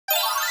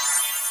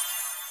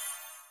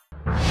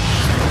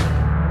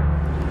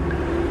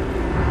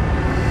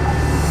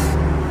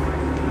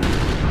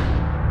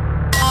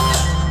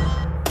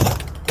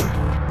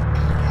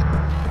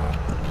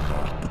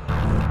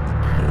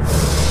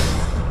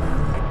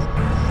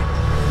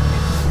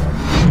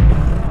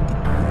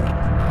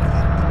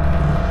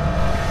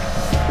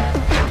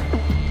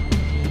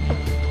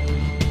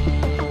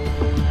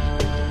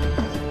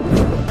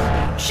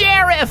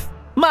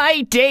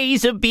My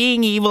days of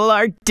being evil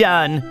are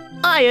done.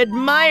 I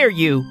admire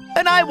you,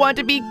 and I want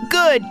to be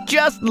good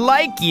just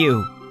like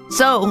you.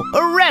 So,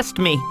 arrest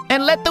me,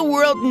 and let the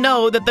world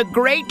know that the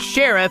great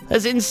sheriff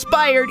has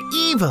inspired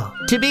evil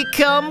to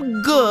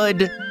become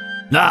good.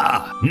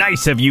 Ah,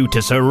 nice of you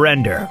to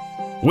surrender.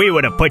 We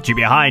would have put you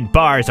behind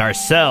bars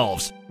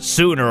ourselves,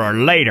 sooner or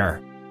later.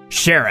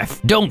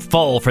 Sheriff, don't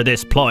fall for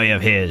this ploy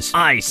of his.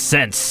 I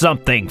sense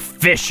something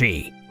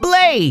fishy.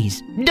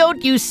 Blaze,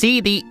 don't you see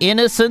the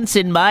innocence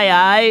in my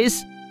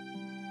eyes?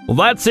 Well,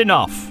 that's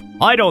enough.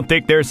 I don't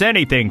think there's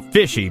anything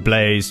fishy,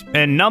 Blaze,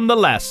 and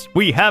nonetheless,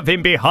 we have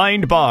him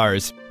behind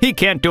bars. He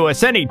can't do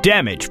us any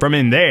damage from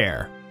in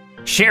there.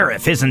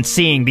 Sheriff isn't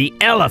seeing the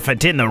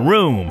elephant in the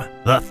room.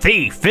 The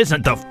thief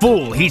isn't the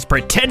fool he's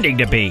pretending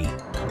to be.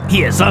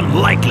 He is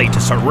unlikely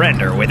to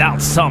surrender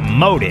without some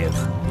motive.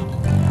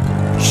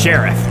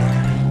 Sheriff.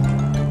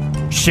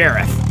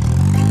 Sheriff.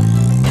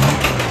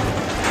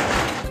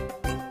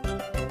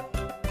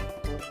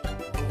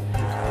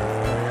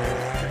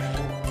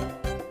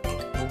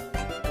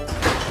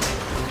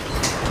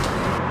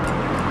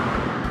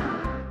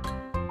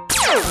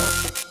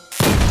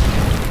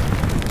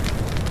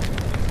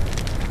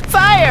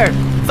 Fire!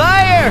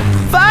 Fire!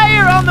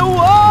 Fire on the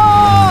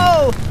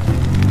wall!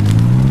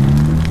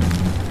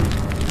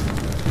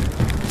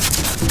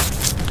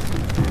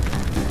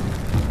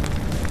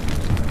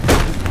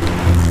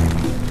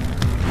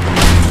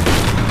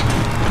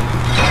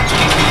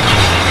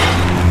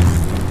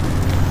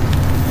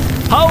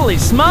 Holy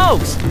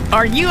smokes!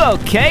 Are you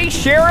okay,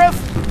 Sheriff?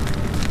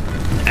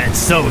 And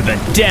so the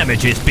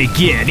damages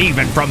begin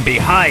even from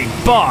behind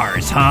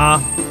bars, huh?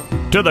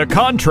 To the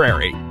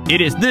contrary,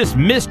 it is this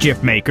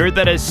mischief maker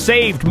that has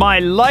saved my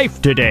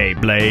life today,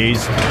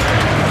 Blaze.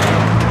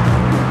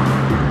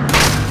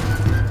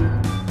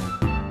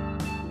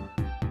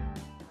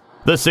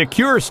 The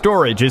secure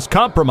storage is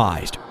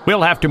compromised.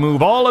 We'll have to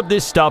move all of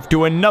this stuff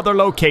to another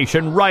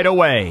location right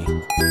away.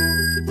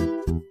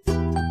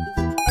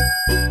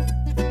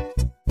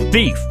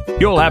 Thief,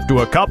 you'll have to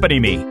accompany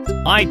me.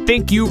 I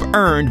think you've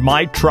earned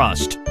my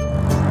trust.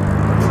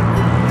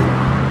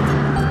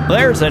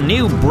 There's a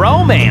new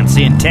bromance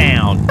in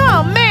town.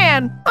 Oh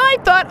man, I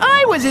thought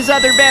I was his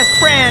other best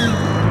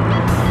friend.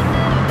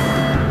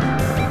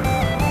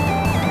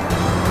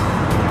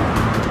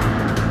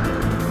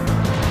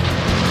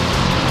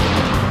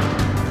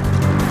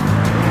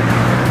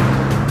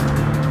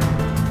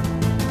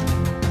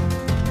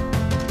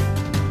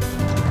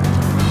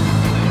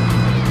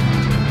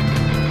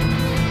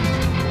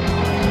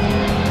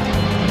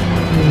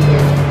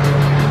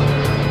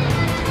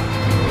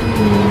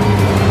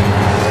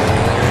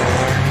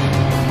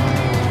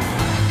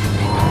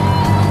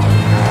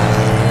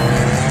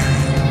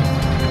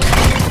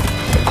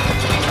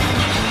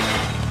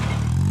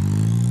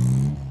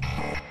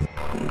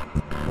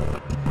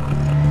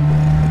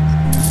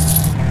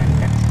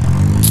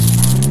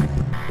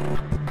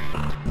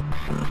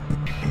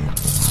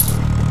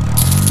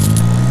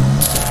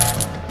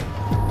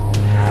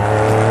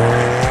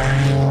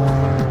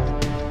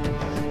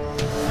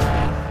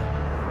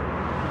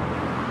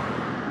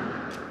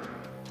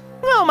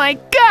 Oh my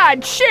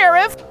God,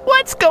 Sheriff!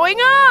 What's going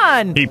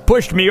on? He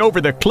pushed me over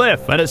the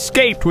cliff and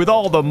escaped with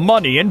all the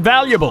money and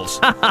valuables.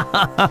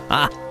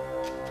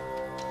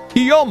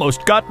 He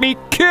almost got me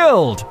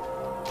killed.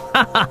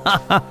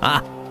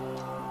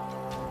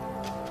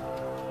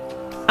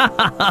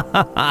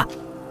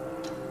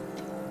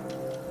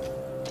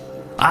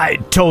 I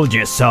told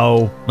you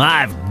so.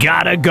 I've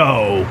gotta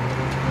go.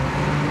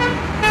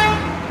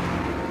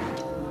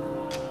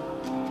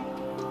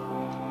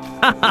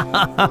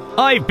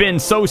 I've been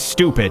so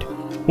stupid.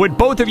 Would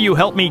both of you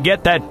help me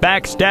get that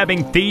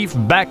backstabbing thief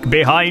back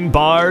behind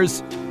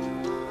bars?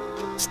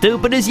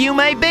 Stupid as you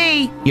may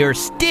be, you're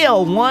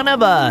still one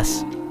of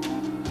us.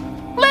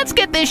 Let's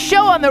get this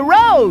show on the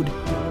road.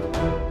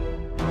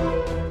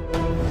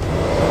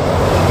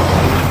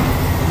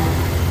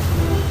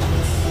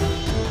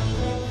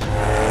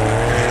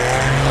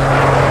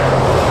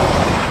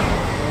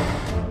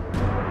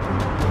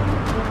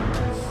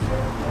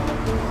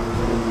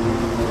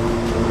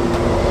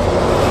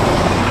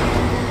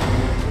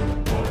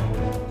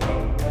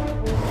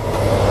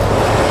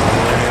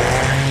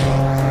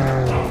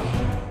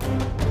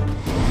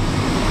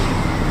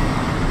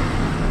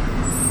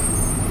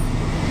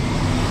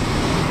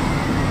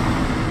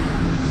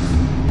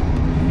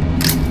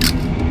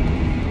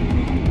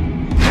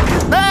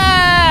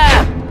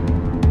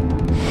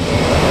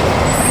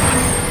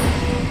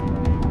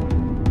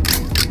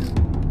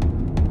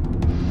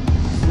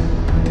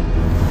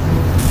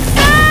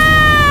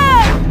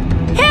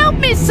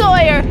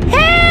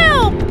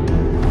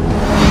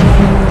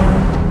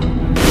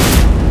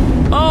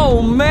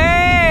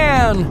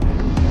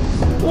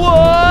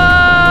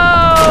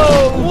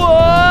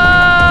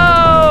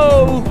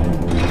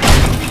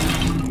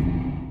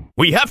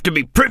 We have to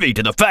be privy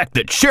to the fact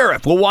that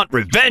Sheriff will want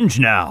revenge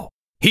now.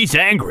 He's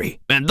angry,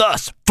 and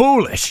thus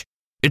foolish.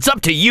 It's up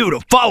to you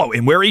to follow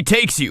him where he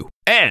takes you.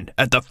 And,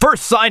 at the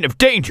first sign of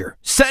danger,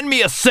 send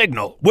me a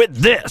signal with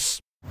this.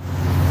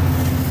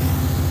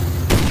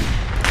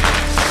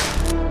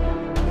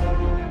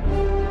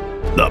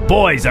 The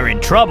boys are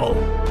in trouble.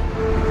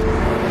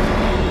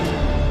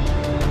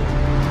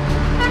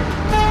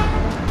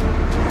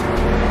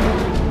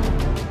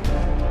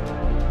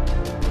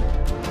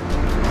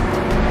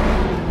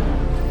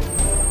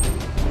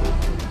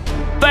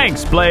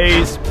 Thanks,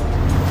 Blaze.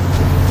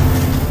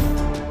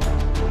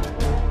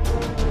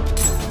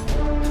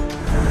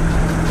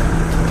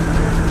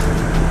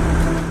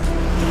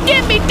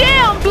 Get me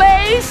down,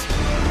 Blaze!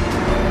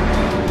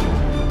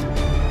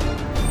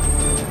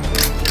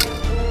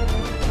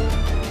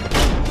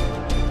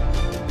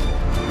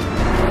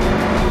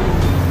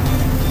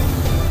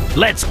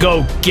 Let's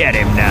go get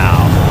him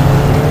now.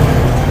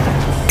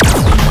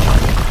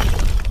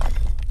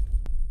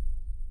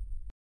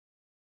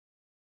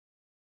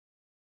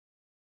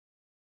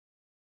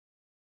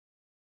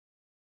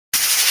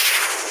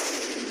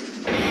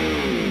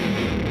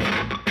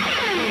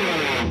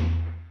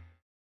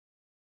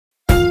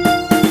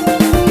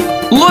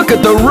 Look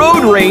at the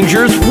road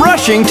rangers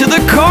rushing to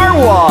the car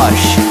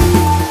wash!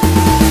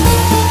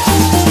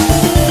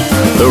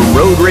 The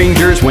road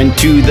rangers went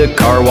to the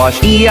car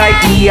wash,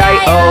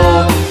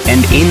 E-I-E-I-O.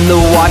 And in the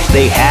wash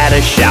they had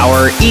a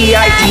shower,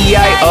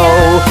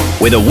 E-I-E-I-O.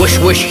 With a whoosh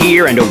whoosh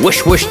here and a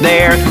whoosh whoosh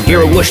there,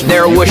 here a whoosh,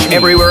 there a whoosh,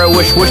 everywhere a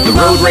whoosh whoosh. The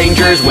road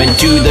rangers went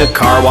to the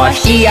car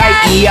wash,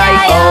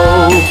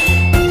 E-I-E-I-O.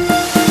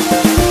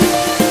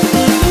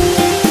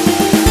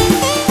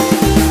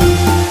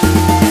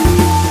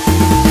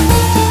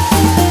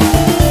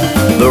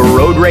 The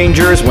road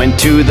rangers went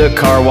to the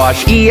car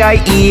wash,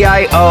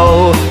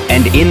 E-I-E-I-O.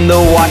 And in the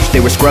wash they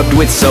were scrubbed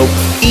with soap,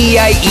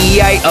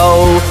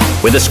 E-I-E-I-O.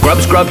 With a scrub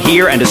scrub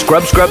here and a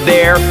scrub scrub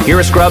there, here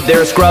a scrub,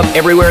 there a scrub,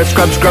 everywhere a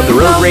scrub scrub. The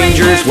road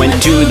rangers went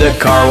to the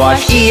car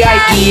wash,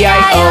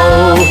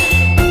 E-I-E-I-O.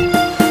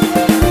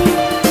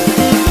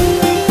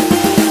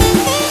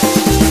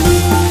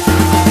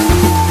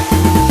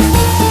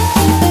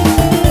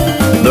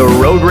 The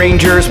road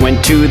rangers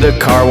went to the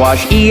car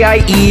wash,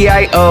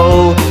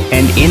 E-I-E-I-O.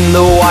 And in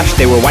the wash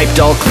they were wiped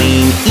all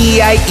clean,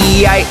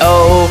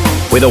 E-I-E-I-O.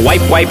 With a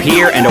wipe wipe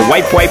here and a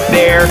wipe wipe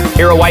there,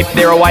 here a wipe,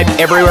 there a wipe,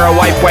 everywhere a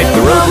wipe wipe.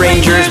 The road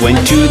rangers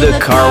went to the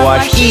car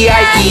wash,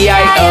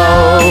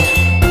 E-I-E-I-O.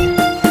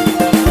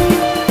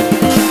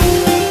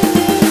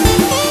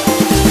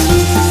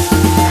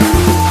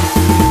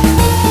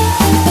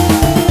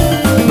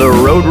 The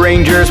road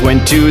rangers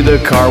went to the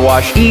car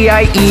wash,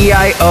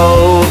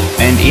 E-I-E-I-O.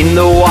 And in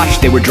the wash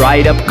they were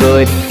dried up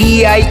good,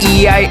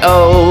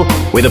 E-I-E-I-O.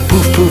 With a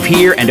poof poof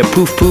here and a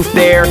poof poof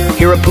there,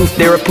 here a poof,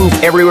 there a poof,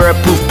 everywhere a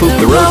poof poof.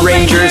 The road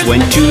rangers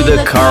went to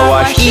the car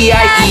wash,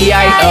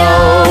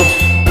 E-I-E-I-O.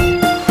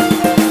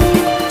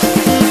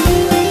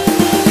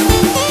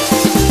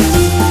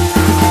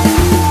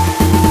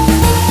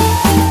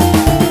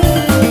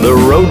 The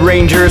road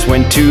rangers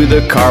went to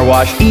the car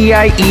wash,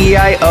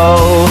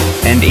 E-I-E-I-O.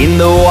 And in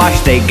the wash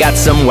they got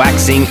some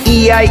waxing,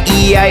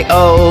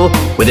 E-I-E-I-O.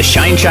 With a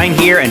shine shine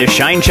here and a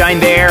shine shine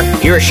there,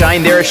 here a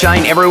shine, there a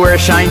shine, everywhere a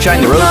shine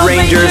shine. The road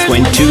rangers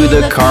went to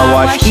the car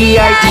wash,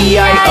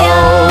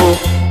 E-I-E-I-O.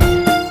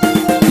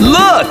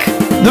 Look!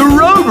 The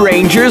road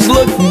rangers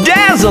look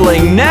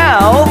dazzling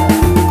now!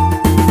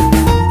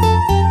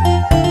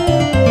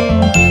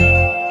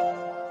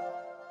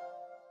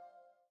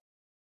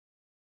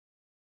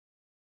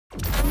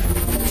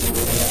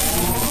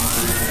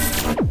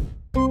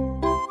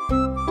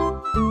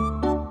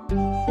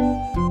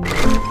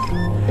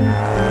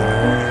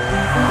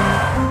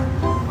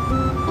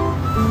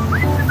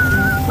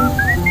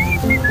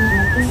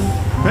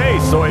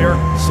 Sawyer,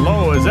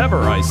 slow as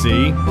ever, I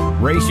see.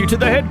 Race you to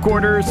the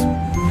headquarters.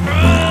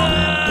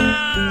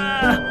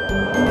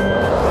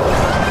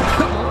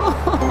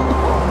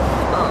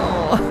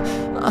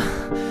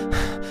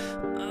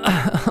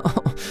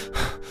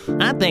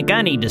 I think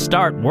I need to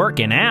start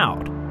working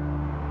out.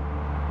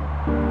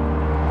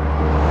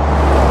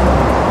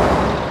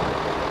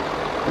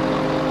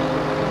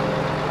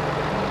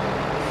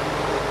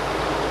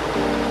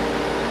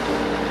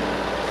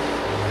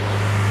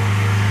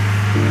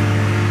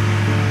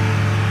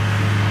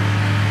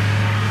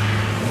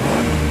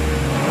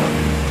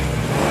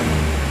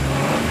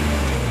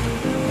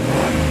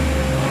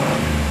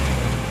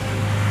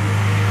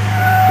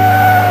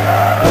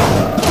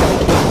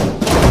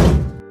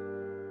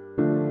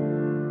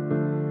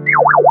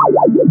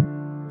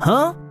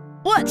 Huh?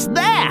 What's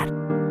that?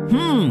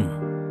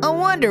 I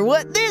wonder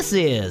what this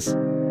is.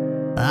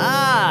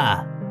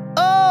 Ah!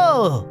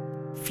 Oh!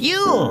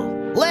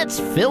 Fuel! Let's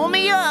fill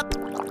me up!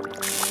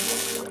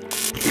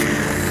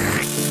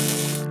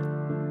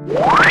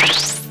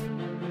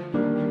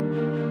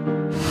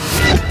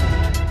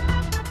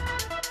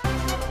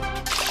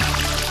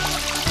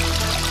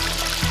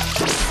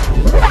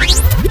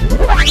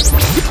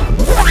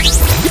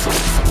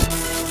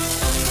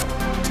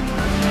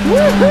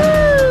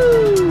 Woohoo!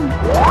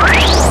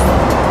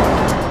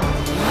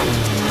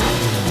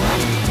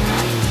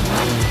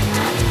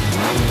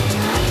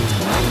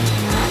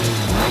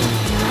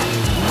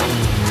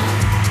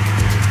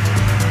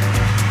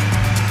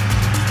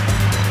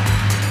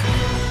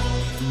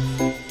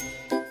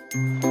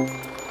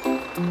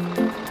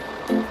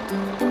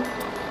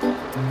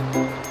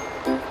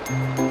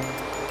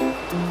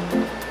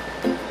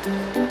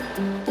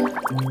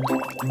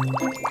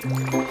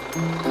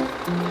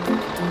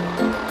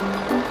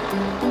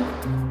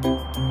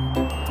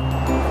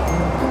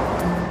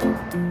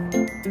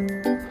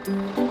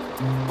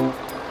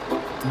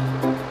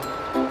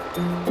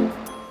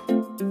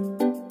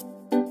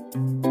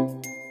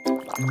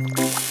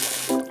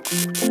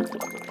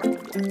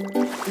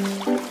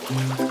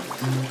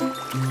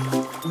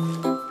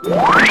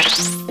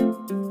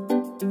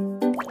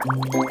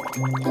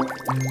 Hey,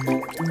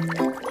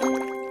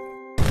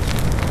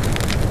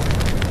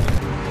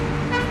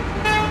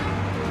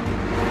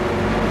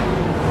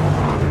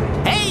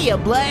 you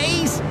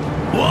Blaze!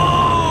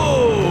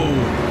 Whoa!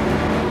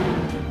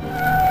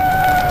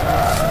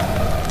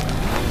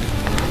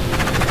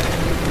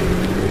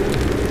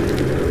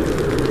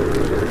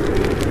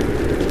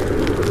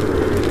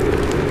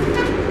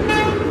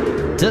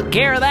 Took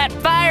care of that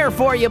fire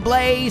for you,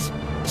 Blaze.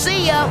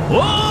 See ya.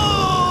 Whoa!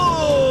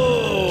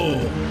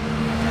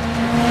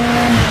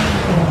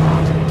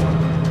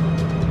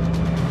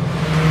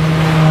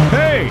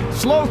 Hey,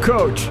 slow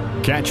coach.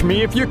 Catch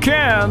me if you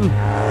can.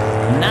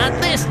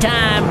 Not this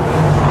time.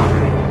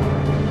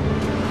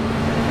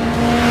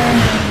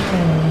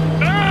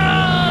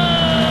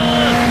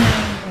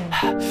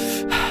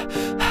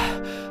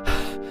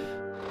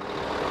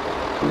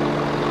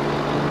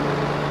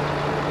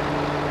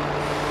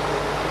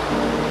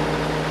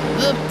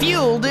 The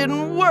fuel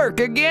didn't work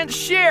against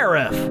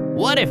Sheriff.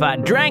 What if I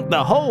drank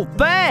the whole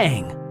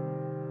thing?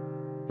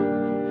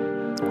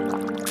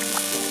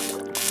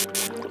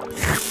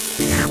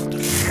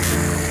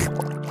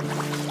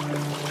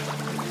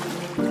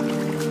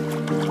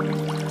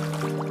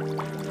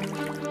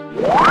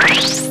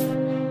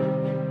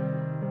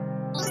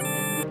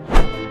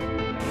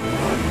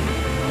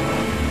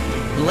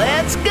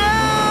 Let's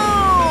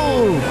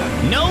go!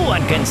 No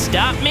one can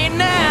stop me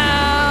now!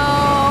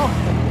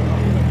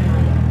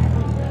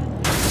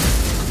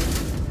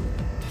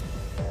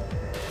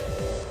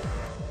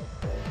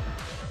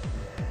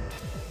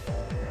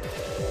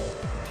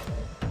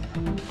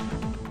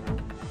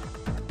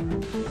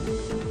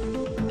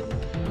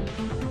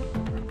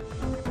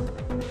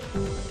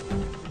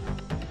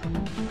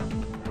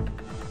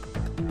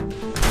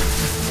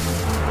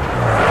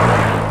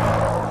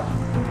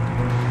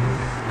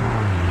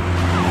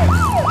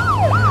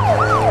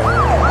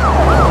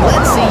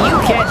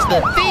 The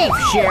thief,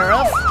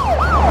 Sheriff!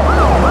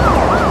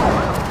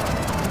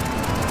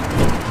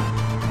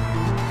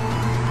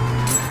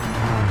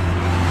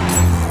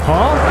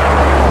 Huh?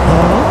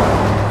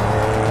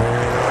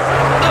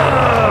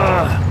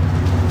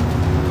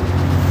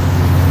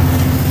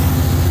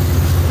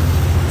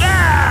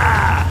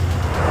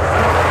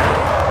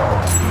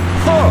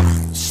 Huh!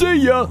 See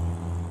ya!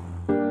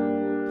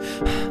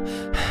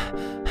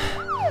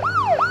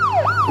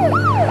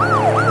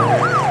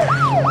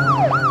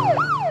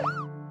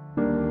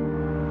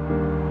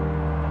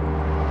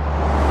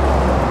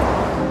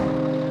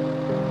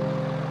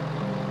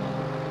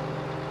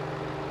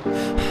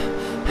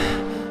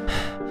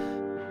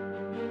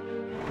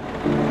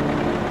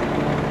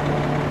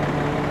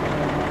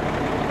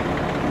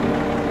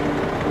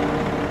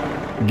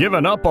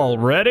 Giving up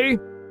already?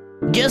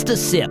 Just a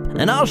sip,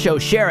 and I'll show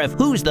Sheriff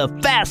who's the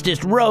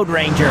fastest road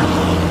ranger.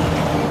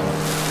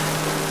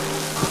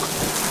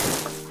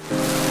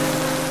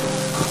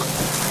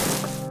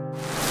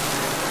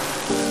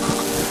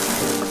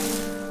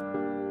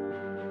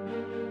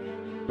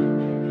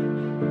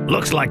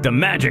 Looks like the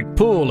magic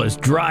pool is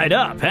dried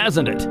up,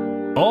 hasn't it?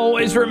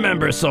 Always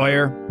remember,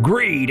 Sawyer,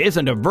 greed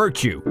isn't a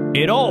virtue.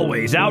 It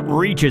always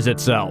outreaches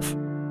itself.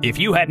 If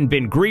you hadn't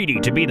been greedy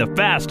to be the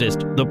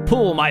fastest, the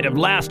pool might have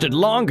lasted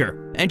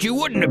longer, and you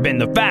wouldn't have been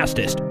the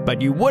fastest, but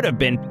you would have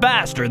been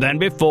faster than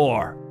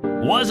before.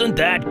 Wasn't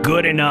that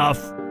good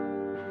enough?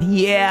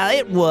 Yeah,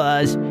 it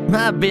was.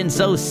 I've been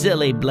so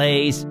silly,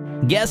 Blaze.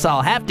 Guess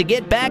I'll have to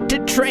get back to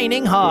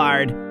training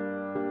hard.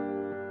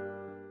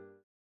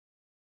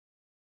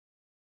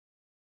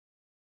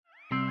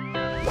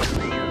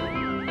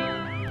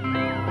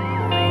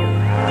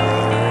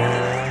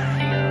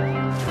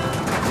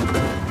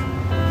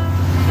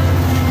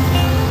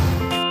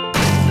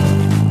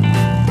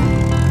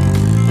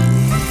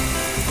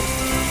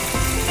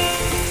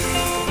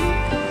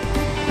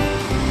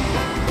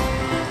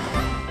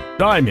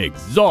 I'm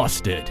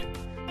exhausted.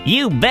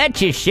 You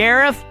betcha,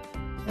 Sheriff.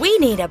 We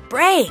need a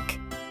break.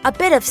 A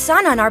bit of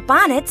sun on our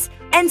bonnets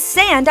and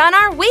sand on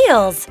our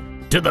wheels.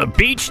 To the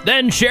beach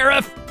then,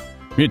 Sheriff?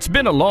 It's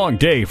been a long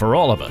day for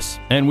all of us,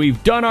 and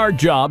we've done our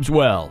jobs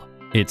well.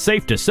 It's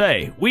safe to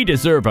say we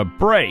deserve a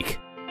break.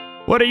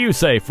 What do you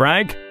say,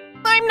 Frank?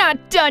 I'm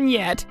not done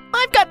yet.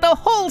 I've got the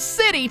whole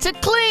city to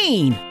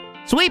clean.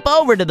 Sweep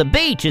over to the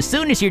beach as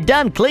soon as you're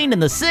done cleaning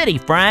the city,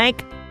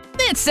 Frank.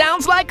 It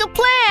sounds like a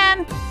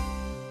plan.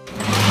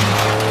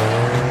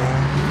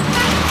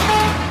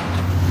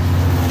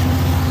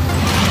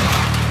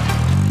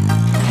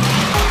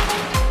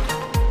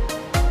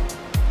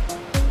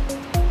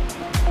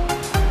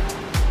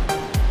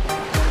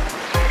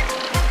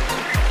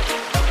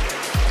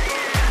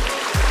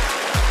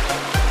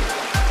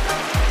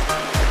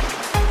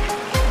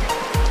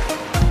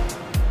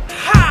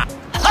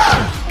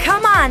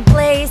 Come on,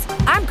 Blaze.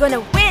 I'm gonna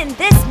win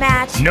this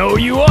match. No,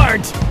 you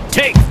aren't.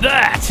 Take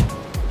that.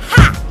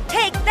 Ha!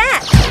 Take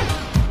that!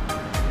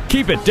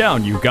 Keep it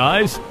down, you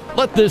guys.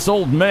 Let this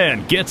old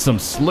man get some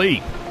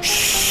sleep.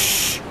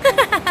 Shh!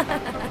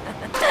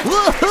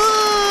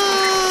 Woohoo!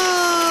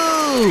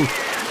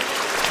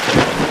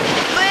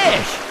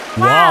 Fish!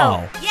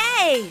 Wow.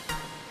 Yay!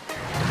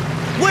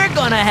 We're we're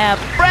gonna have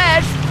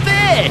fresh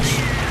fish!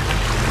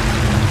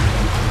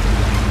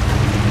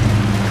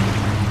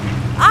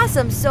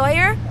 Awesome,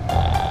 Sawyer.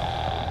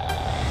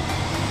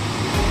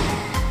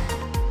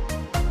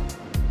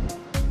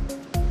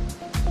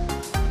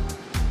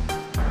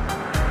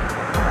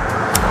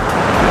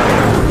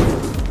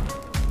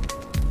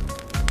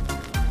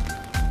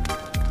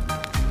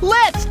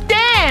 Let's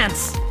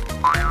dance!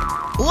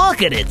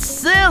 Look at it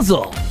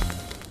sizzle!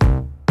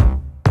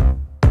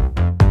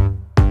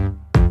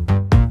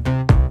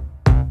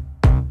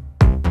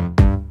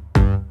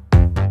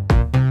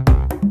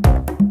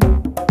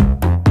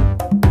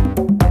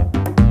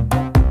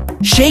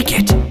 Shake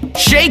it,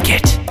 shake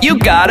it, you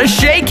gotta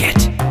shake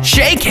it.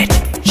 Shake it,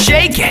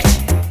 shake it,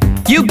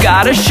 you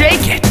gotta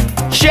shake it.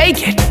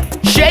 Shake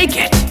it, shake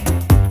it,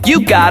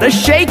 you gotta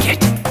shake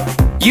it.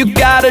 You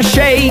gotta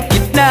shake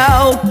it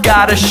now,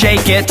 gotta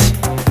shake it.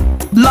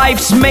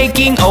 Life's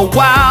making a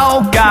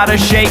wow, gotta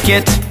shake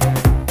it.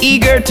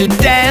 Eager to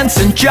dance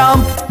and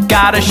jump,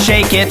 gotta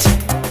shake it.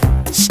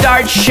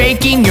 Start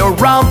shaking your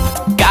rump,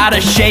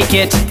 gotta shake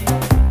it.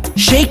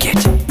 Shake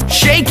it,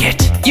 shake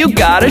it, you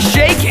gotta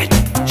shake it.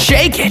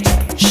 Shake it,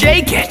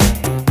 shake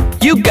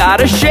it, you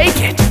gotta shake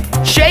it.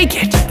 Shake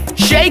it,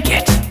 shake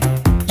it,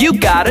 you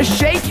gotta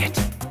shake it.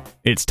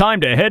 It's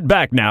time to head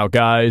back now,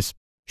 guys.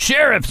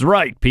 Sheriff's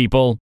right,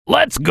 people.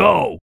 Let's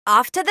go!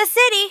 Off to the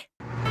city.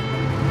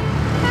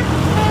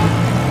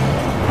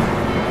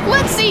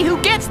 Let's see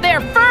who gets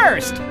there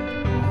first!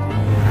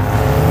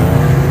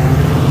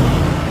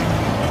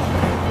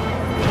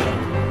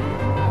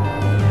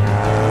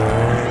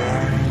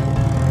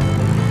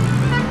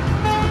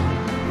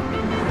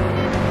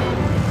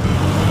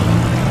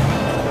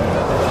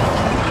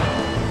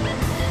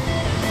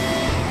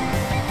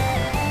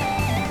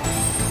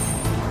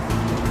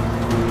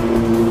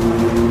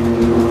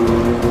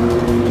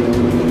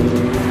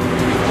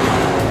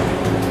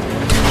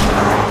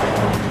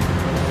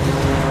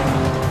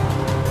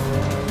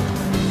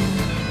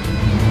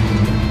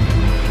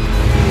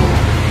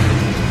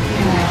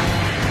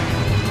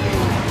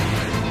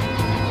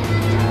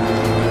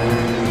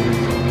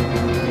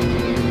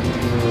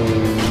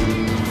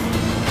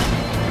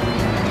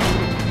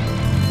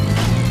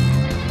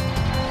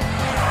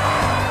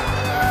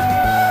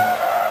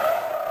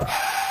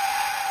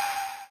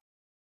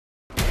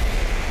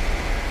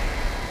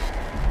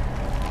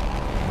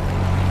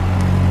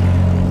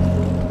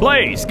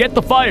 Blaze, get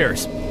the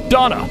fires.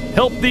 Donna,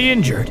 help the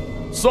injured.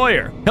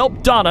 Sawyer,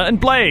 help Donna and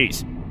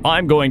Blaze.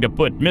 I'm going to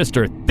put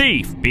Mr.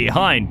 Thief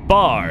behind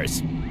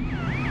bars.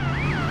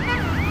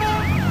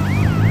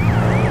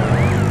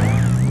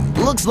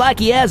 Looks like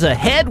he has a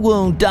head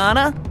wound,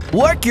 Donna.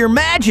 Work your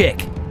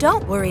magic.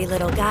 Don't worry,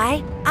 little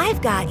guy.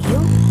 I've got you.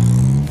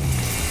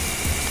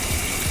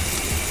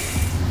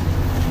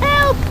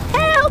 Help!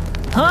 Help!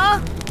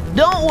 Huh?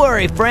 Don't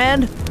worry,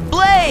 friend.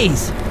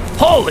 Blaze!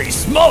 Holy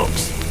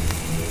smokes!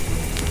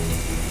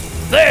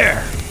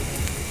 There!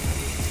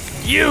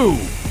 You!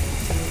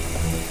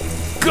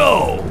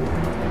 Go!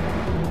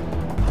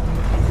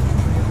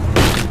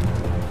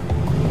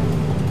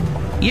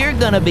 You're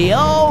gonna be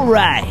all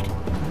right.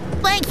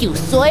 Thank you,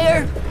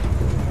 Sawyer.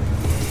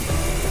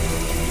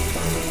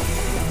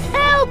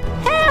 Help!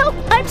 Help!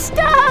 I'm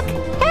stuck!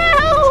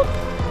 Help!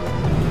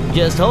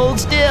 Just hold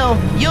still.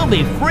 You'll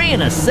be free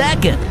in a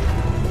second.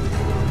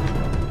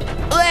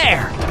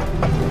 There!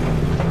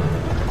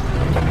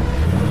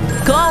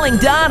 Calling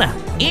Donna.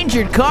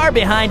 Injured car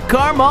behind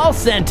Car Mall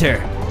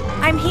Center.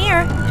 I'm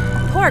here.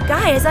 Poor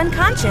guy is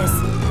unconscious.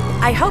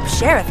 I hope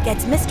Sheriff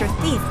gets Mr.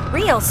 Thief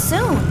real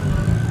soon.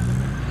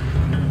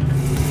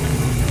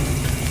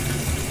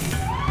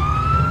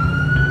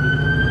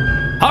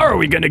 How are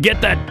we gonna get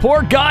that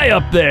poor guy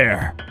up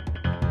there?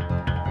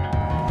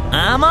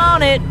 I'm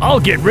on it. I'll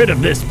get rid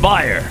of this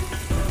fire.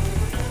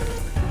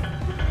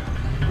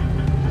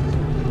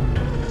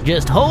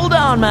 Just hold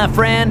on, my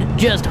friend.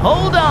 Just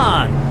hold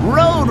on.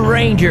 Road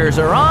Rangers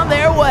are on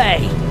their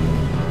way.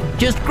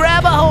 Just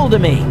grab a hold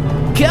of me.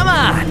 Come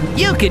on,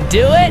 you can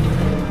do it.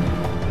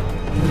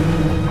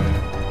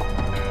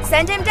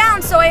 Send him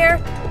down, Sawyer.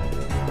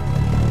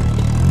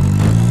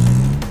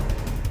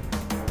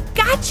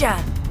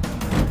 Gotcha.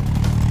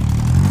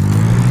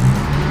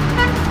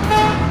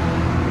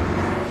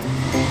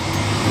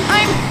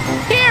 I'm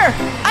here.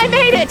 I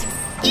made it.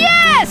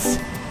 Yes!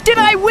 Did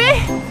I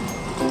win?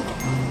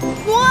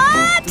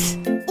 What?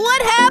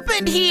 What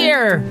happened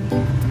here?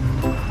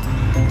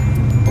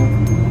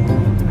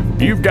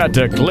 You've got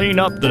to clean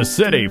up the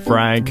city,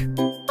 Frank.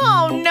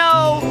 Oh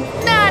no,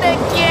 not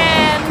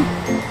again!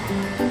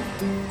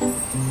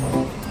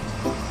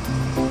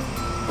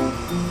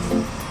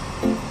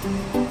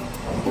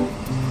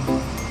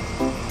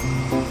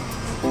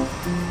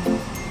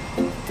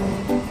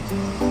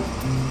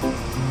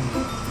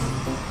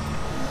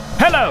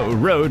 Hello,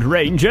 Road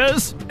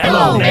Rangers.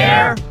 Hello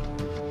there.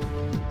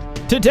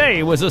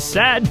 Today was a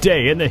sad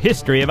day in the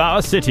history of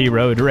our city,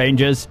 Road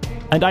Rangers,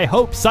 and I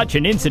hope such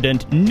an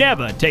incident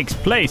never takes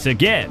place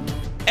again.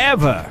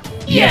 Ever.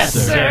 Yes,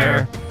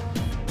 sir.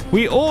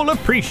 We all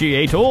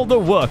appreciate all the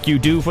work you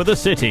do for the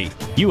city.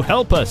 You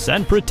help us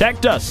and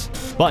protect us.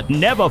 But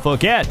never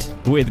forget,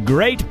 with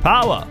great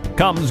power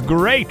comes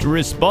great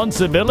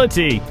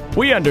responsibility.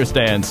 We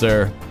understand,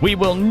 sir. We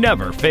will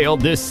never fail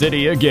this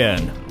city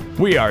again.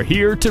 We are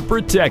here to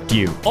protect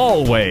you,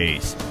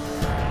 always.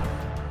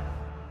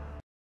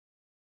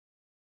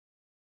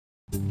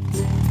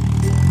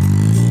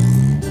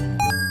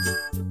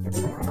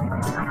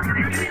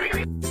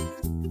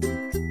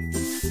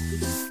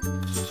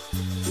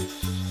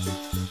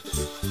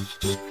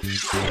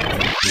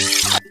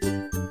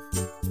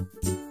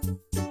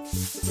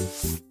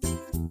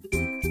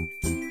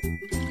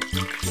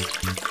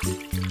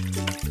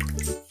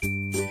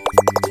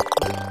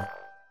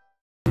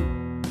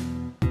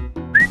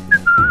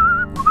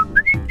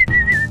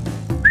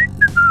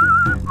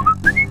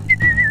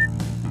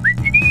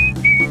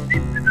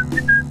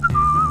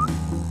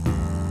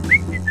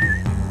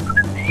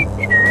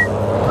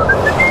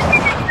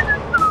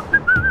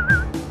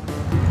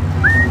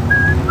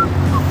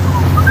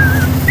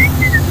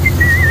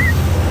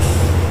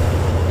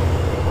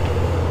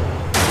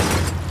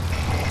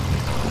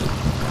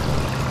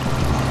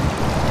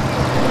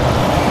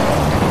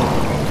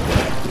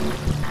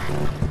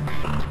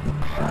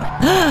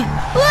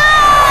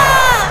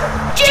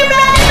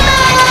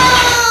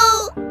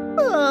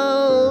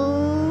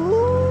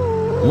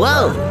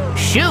 Whoa,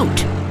 shoot!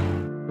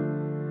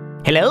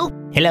 Hello?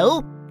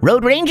 Hello?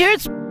 Road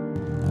Rangers?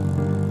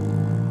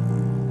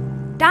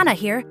 Donna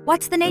here.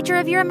 What's the nature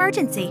of your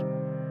emergency?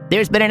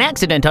 There's been an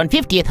accident on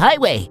 50th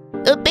Highway.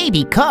 A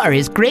baby car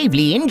is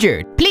gravely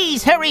injured.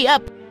 Please hurry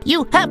up.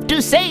 You have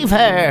to save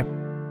her.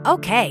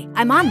 Okay,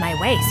 I'm on my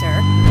way,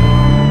 sir.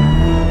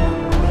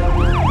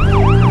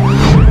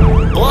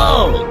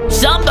 Whoa,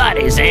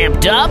 somebody's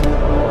amped up.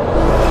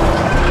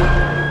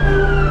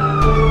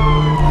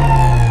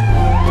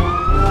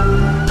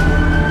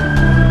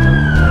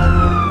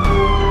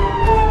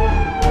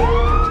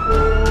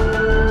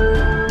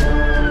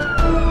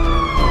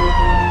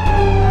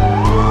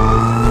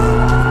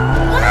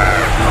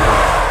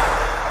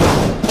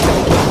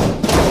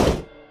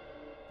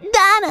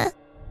 Donna!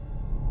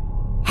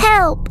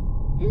 Help!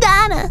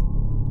 Donna!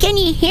 Can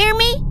you hear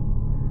me?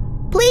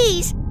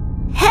 Please,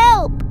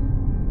 help!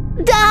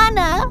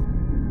 Donna!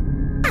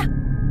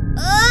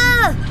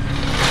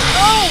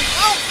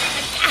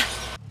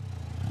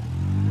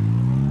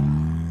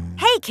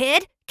 Hey,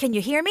 kid! Can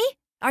you hear me?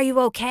 Are you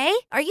okay?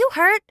 Are you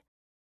hurt?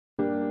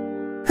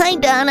 Hi,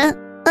 Donna.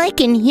 I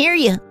can hear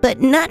you,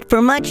 but not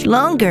for much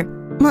longer.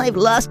 I've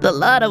lost a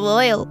lot of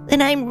oil,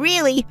 and I'm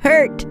really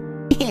hurt.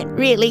 It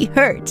really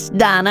hurts,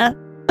 Donna.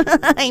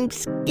 I'm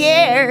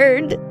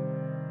scared.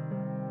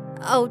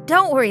 Oh,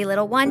 don't worry,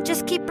 little one.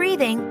 Just keep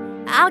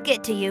breathing. I'll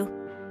get to you.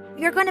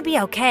 You're going to be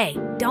okay.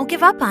 Don't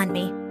give up on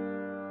me.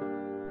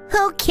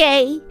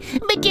 Okay,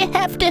 but you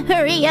have to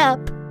hurry up.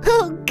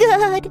 Oh,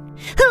 God.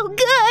 Oh,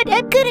 God,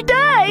 I'm gonna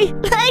die.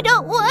 I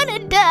don't want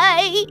to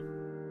die.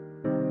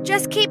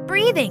 Just keep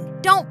breathing.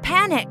 Don't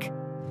panic.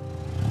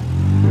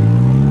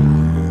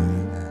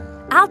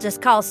 I'll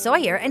just call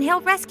Sawyer and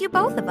he'll rescue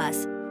both of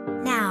us.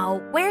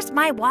 Now, where's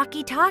my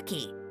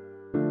walkie-talkie?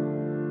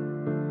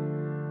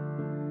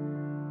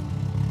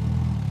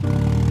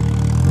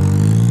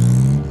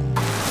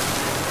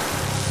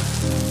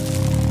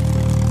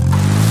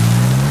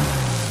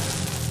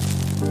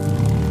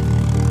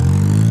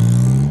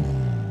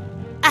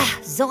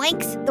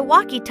 Zoinks! The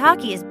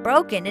walkie-talkie is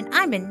broken and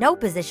I'm in no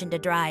position to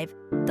drive.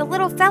 The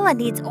little fella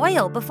needs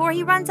oil before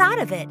he runs out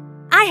of it.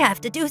 I have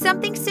to do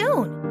something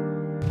soon.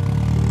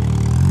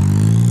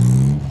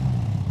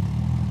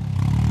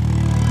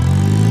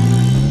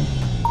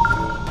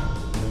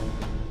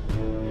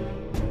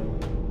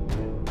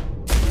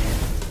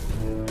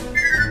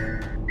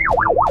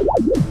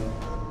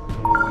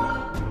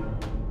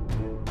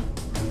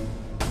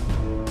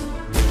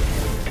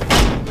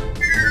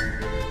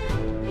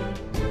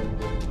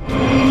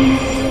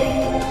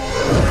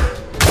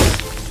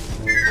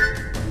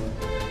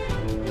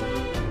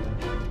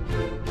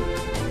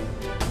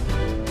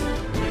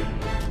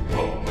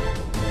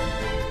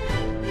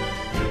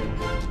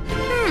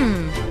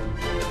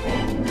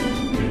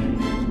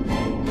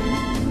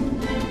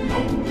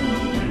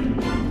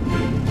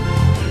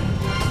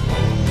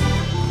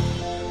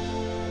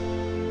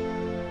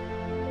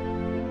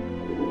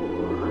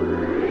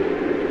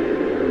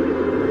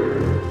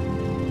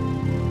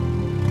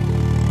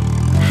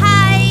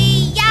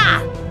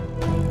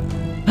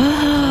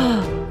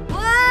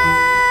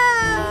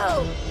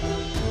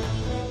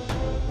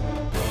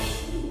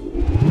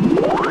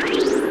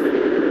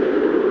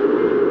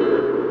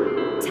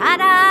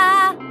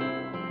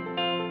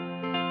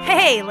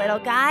 Hey, little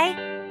guy.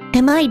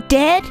 Am I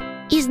dead?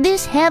 Is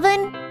this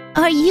heaven?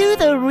 Are you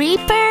the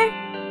Reaper?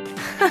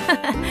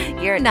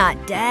 You're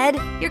not dead.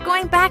 You're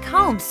going back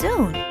home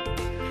soon.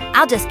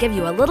 I'll just give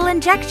you a little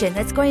injection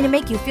that's going to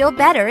make you feel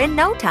better in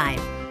no time.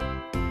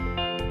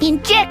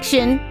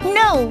 Injection?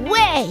 No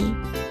way!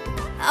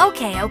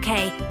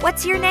 Okay.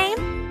 What's your name?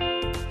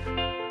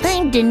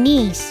 I'm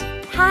Denise.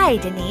 Hi,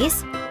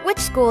 Denise. Which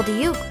school do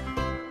you...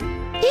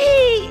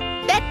 Hey,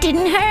 that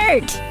didn't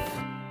hurt.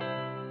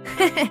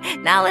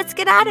 Now let's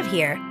get out of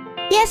here.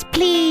 Yes,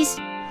 please.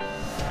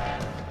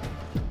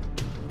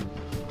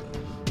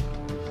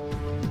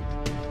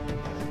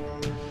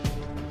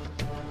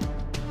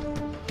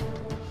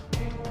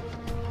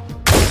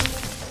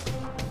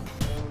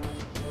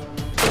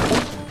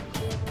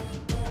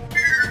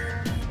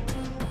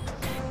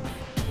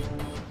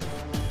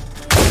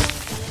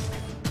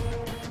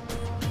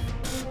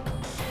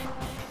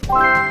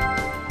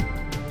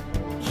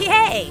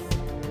 Yay!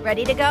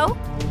 Ready to go?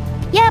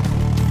 Yep.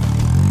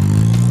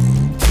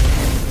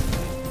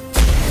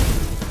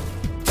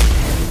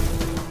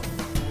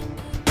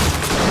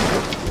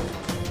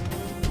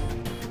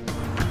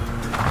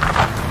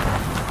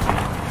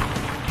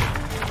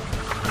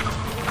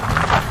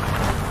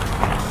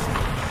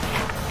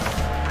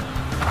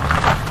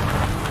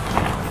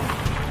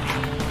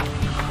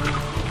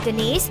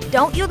 Denise,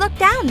 don't you look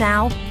down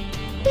now.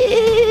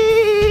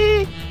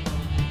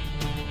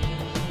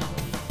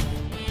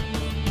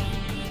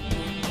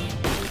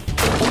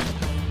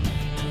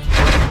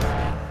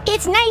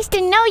 It's nice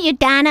to know you,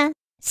 Donna.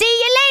 See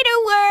you later,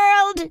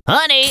 world.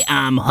 Honey,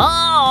 I'm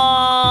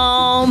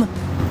home.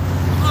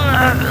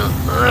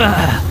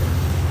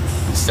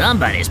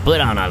 Somebody's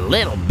put on a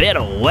little bit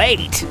of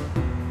weight.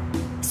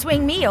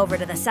 Swing me over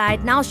to the side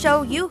and I'll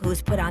show you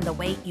who's put on the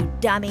weight, you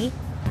dummy.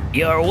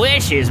 Your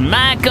wish is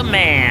my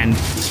command.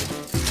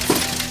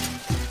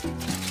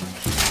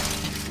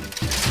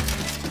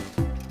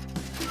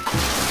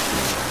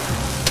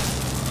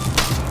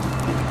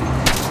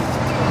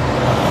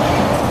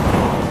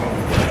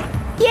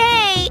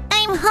 Yay,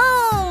 I'm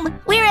home.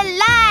 We're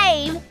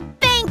alive.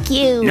 Thank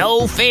you.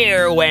 No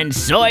fear when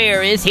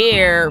Sawyer is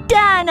here.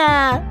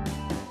 Donna.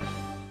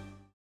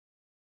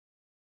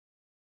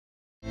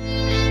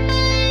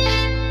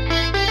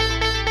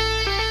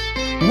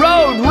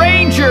 Road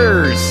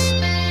Rangers!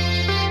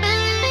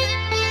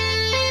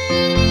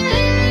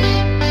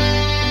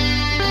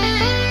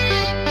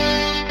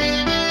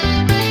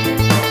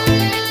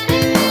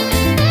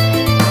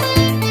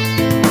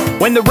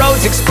 When the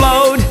roads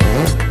explode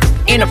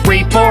in a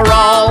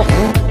free-for-all,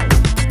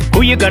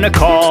 who you gonna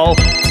call?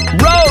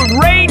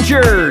 Road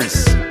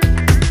Rangers!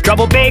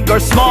 Trouble big or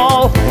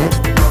small,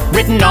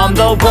 written on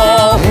the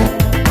wall,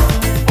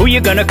 who you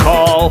gonna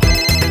call?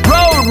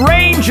 Road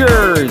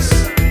Rangers!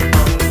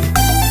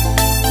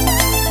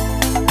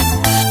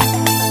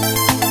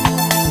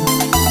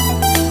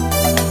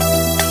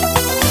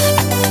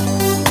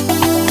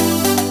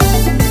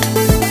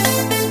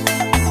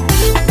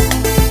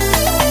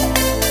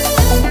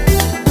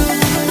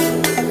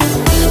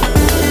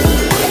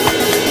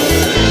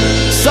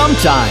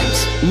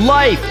 Sometimes,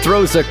 life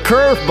throws a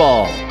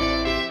curveball.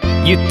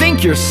 You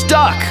think you're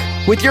stuck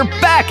with your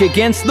back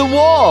against the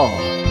wall.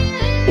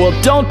 Well,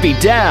 don't be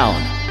down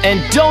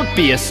and don't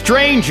be a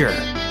stranger.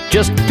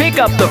 Just pick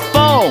up the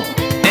phone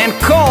and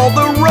call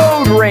the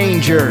Road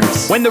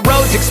Rangers. When the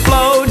roads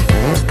explode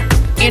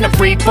in a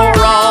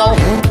free-for-all,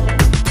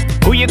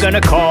 who you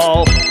gonna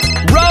call?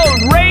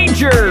 Road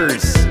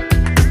Rangers!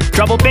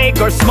 Trouble big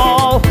or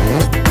small,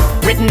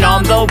 written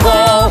on the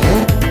wall,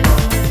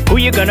 who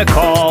you gonna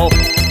call?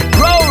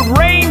 Road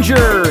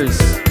Rangers!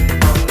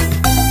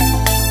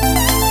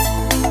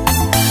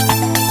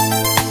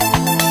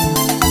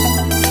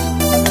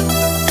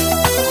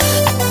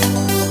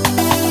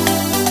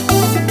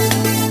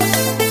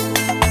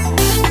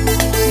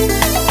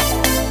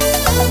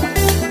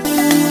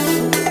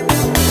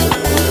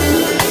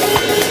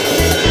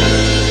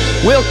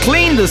 We'll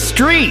clean the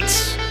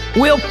streets.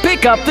 We'll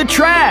pick up the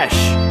trash.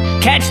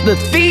 Catch the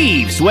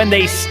thieves when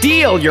they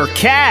steal your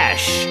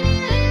cash.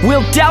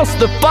 We'll douse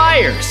the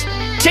fires,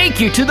 take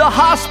you to the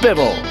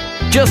hospital.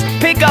 Just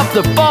pick up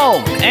the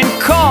phone and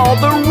call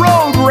the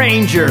Road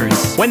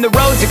Rangers. When the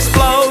roads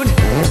explode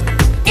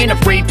in a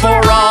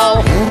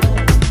free-for-all,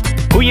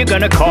 who you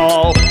gonna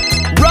call?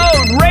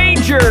 Road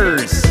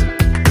Rangers!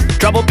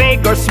 Trouble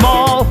big or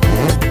small,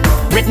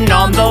 written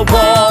on the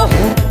wall,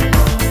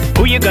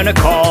 who you gonna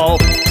call?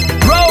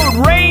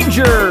 Road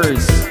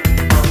Rangers!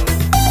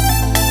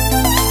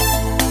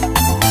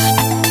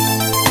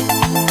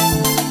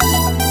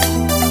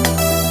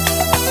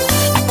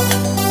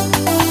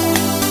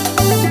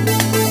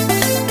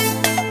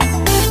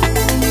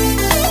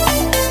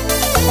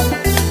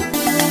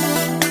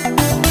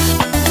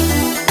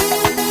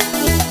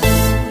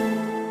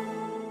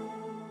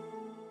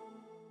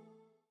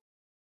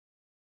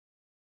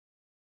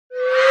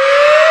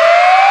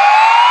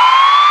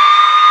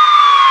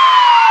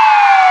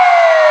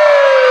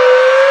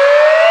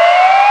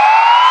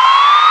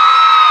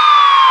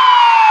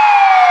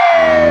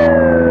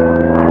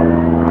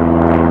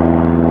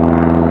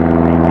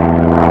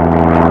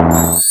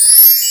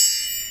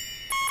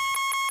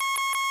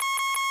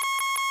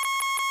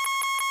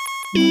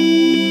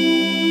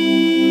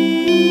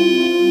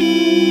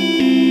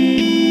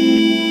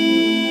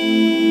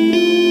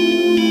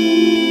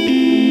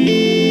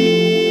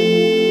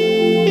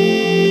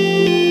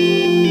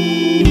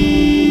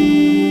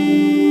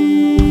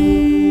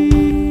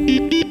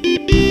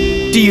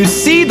 Do you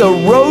see the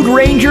Road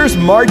Rangers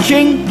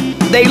marching?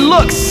 They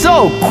look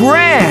so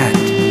grand!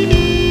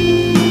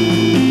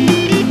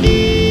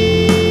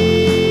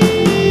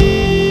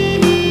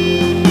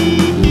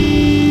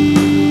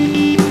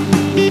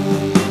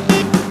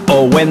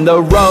 when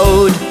the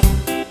road,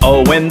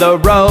 oh when the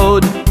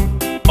road,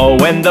 oh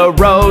when the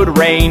road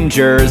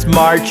rangers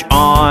march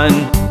on,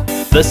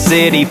 the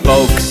city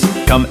folks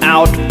come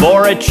out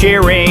for a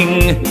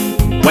cheering.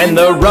 When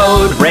the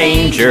road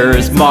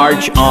rangers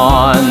march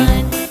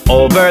on,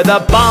 over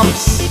the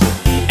bumps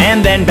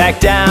and then back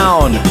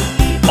down,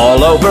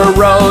 all over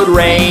road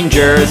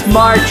rangers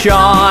march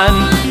on,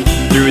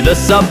 through the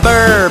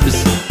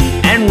suburbs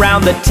and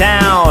round the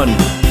town.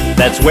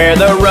 That's where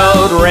the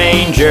road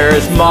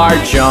rangers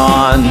march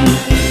on.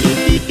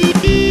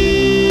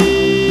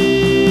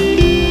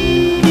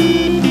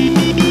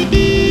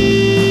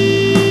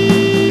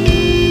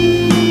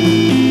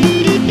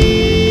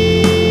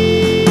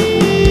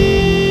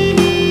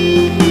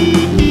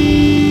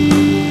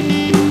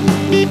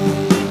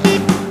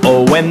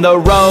 Oh, when the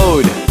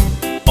road,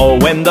 oh,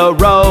 when the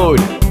road,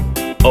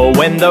 oh,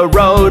 when the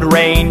road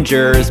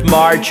rangers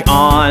march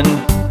on,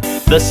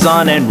 the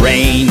sun and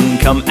rain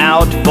come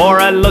out for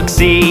a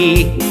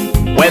look-see.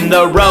 When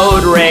the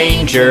road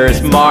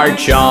rangers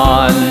march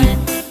on,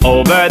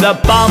 over the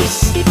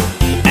bumps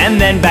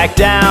and then back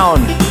down,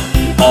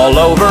 all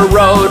over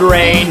road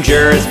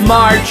rangers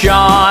march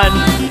on,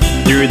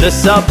 through the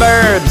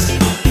suburbs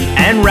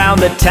and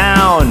round the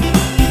town.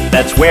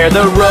 That's where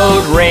the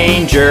road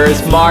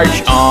rangers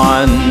march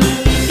on.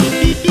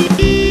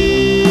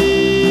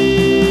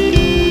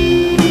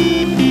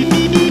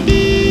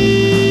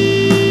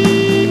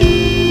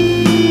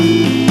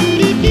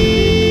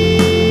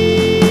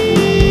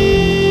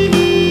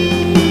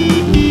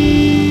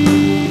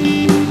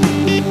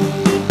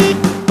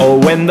 Oh,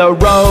 when the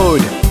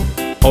road,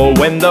 oh,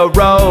 when the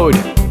road,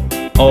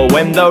 oh,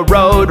 when the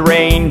road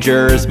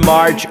rangers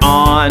march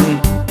on,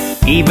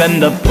 even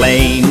the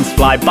planes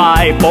fly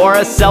by for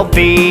a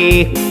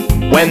selfie.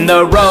 When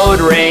the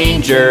road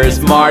rangers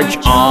march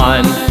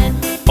on,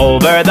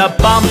 over the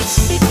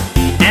bumps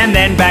and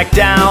then back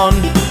down,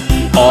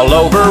 all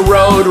over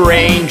road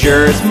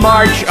rangers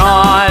march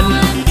on,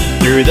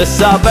 through the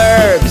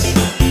suburbs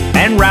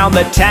and round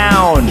the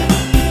town.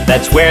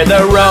 That's where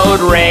the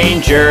road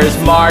rangers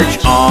march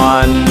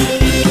on.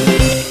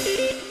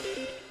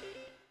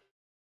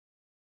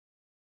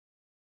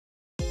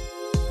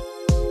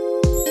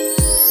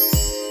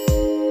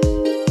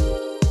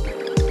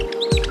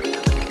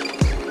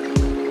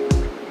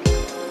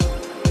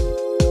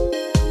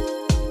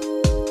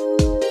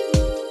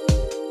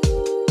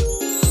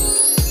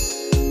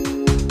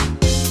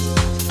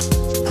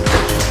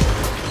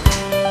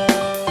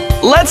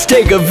 Let's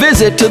take a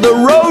visit to the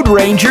Road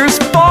Rangers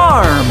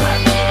farm.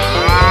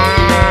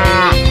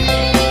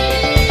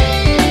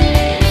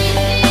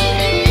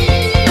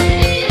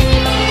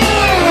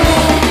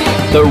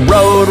 The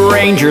Road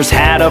Rangers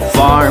had a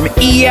farm,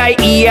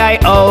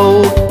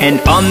 E-I-E-I-O, and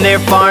on their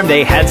farm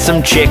they had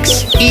some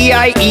chicks,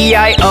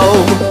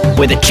 E-I-E-I-O.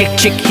 With a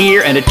chick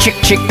here and a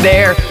chick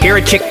there, here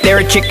a chick, there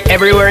a chick,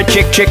 everywhere a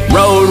chick.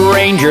 Road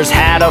Rangers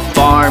had a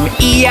farm,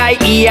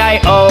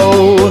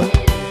 E-I-E-I-O.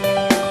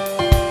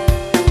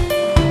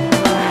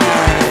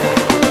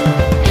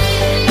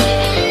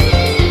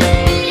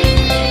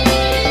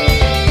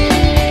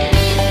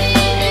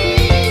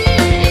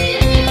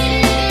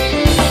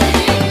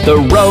 The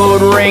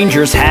Road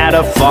Rangers had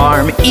a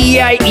farm,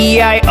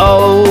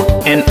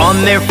 E-I-E-I-O, and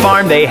on their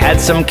farm they had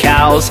some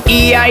cows,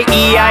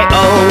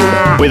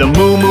 E-I-E-I-O. With a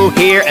moo-moo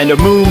here and a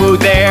moo-moo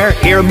there,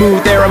 here a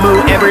moo, there a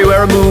moo,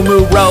 everywhere a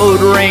moo-moo.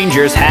 Road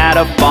Rangers had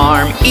a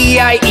farm,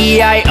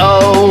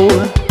 E-I-E-I-O.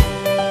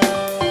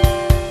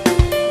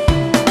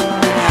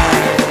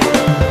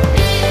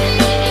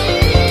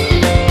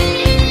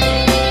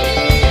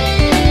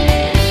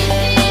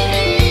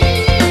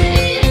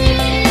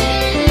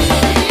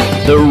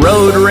 The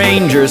Road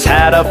Rangers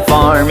had a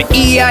farm,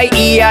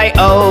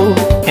 E-I-E-I-O,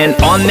 and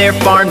on their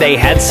farm they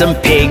had some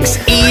pigs,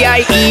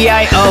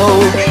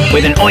 E-I-E-I-O.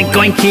 With an oink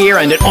oink here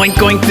and an oink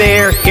oink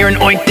there, here an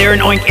oink, there an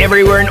oink,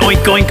 everywhere an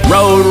oink oink.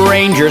 Road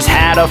Rangers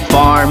had a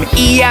farm,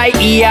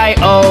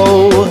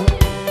 E-I-E-I-O.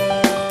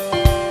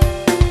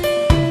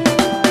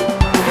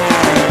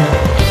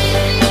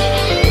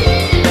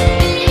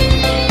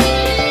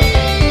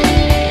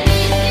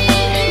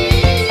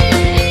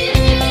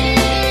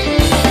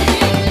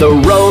 The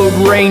Road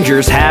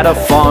Rangers had a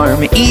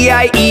farm,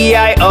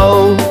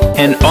 E-I-E-I-O,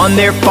 and on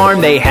their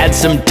farm they had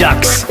some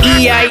ducks,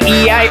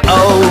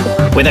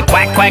 E-I-E-I-O. With a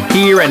quack quack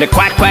here and a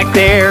quack quack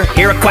there,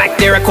 here a quack,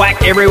 there a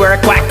quack, everywhere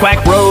a quack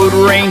quack. Road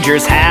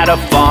Rangers had a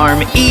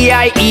farm,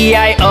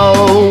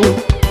 E-I-E-I-O.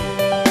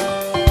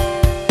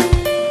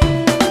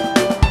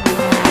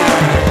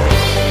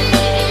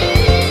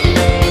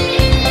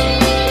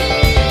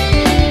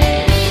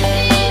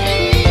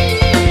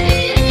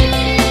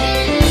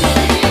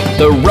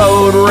 The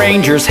Road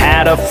Rangers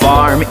had a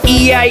farm,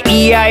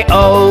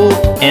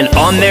 E-I-E-I-O, and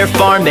on their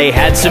farm they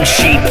had some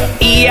sheep,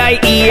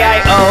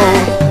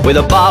 E-I-E-I-O. With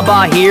a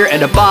ba-ba here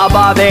and a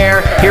ba-ba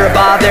there, here a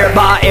ba, there a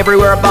ba,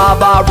 everywhere a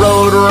ba-ba.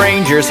 Road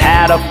Rangers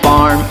had a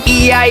farm,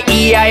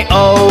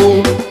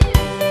 E-I-E-I-O.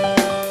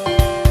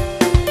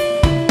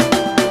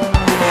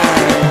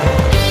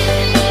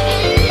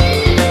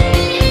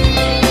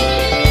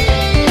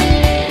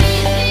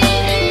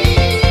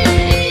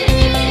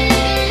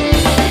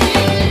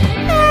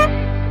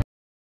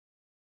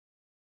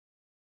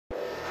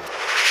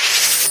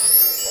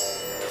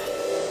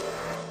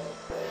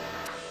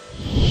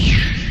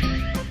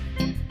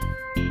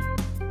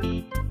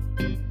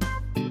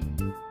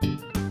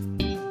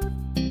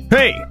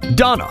 Hey,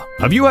 Donna,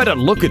 have you had a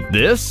look at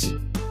this?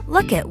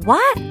 Look at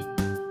what?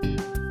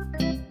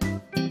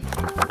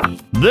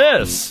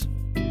 This!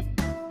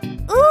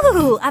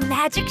 Ooh, a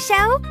magic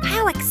show?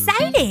 How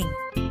exciting!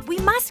 We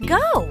must go.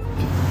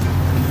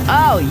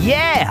 Oh,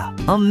 yeah,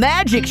 a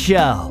magic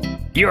show.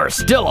 You're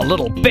still a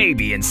little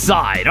baby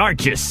inside,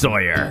 aren't you,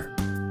 Sawyer?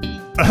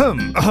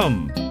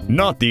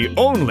 Not the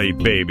only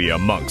baby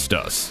amongst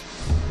us.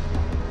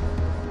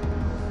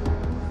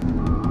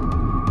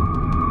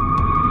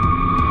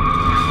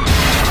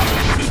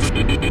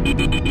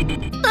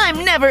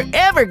 I'm never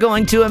ever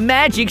going to a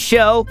magic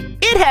show.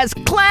 It has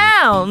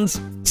clowns.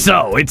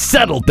 So it's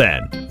settled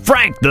then.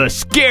 Frank the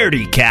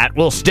scaredy cat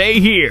will stay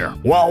here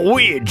while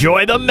we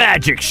enjoy the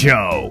magic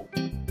show.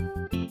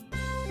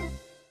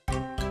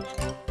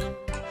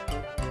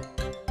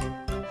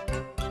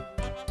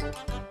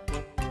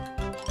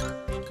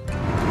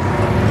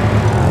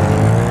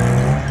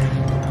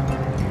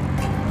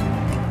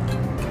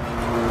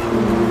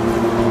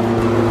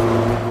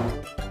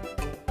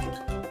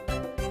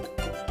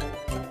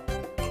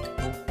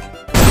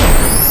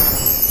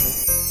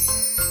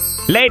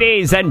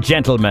 Ladies and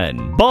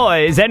gentlemen,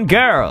 boys and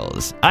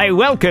girls, I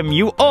welcome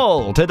you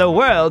all to the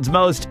world's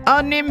most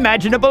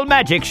unimaginable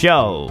magic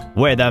show,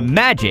 where the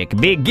magic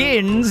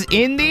begins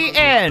in the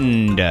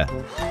end.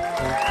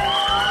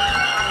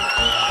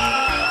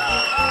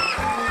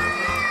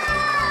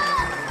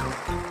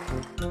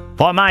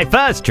 For my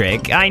first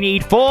trick, I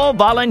need 4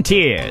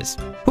 volunteers.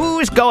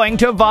 Who's going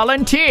to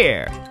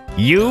volunteer?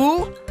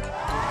 You?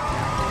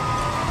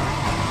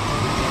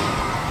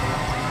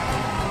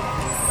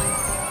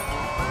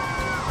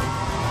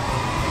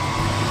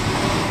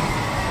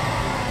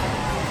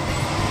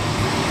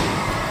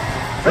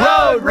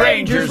 Road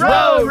Rangers,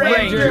 Road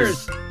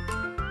Rangers!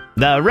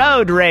 The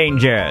Road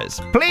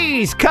Rangers,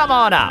 please come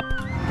on up.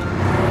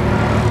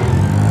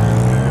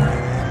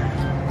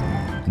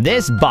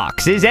 This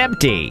box is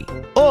empty.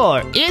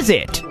 Or is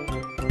it?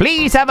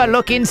 Please have a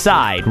look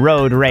inside,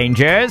 Road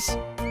Rangers.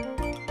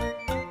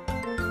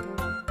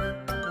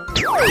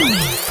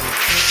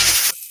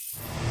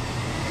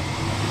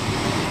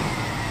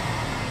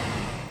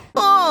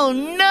 Oh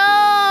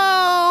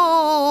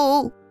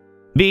no!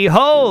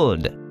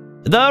 Behold,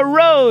 the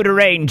Road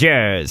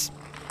Rangers.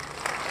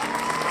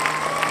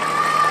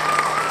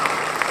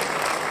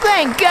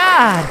 Thank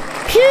God!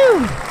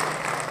 Phew!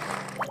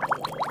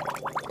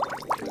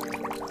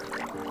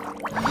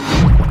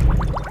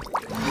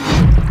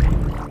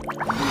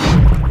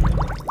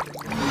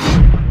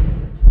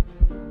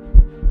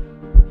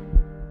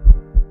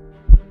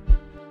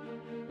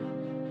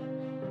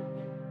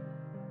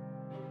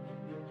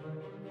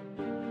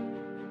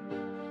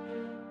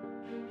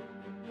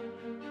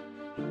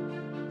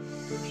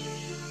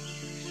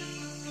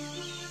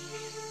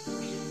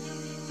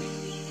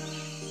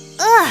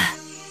 Ugh!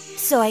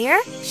 Sawyer,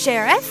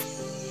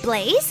 Sheriff,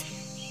 Blaze,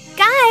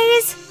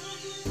 guys!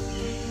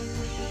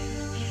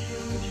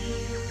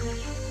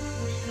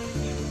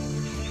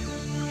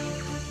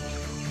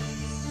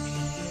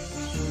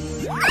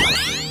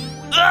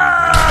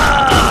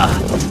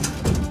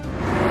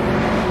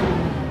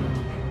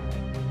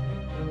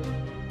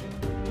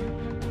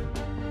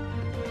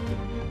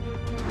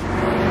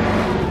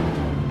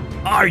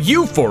 Are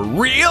you for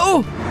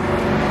real?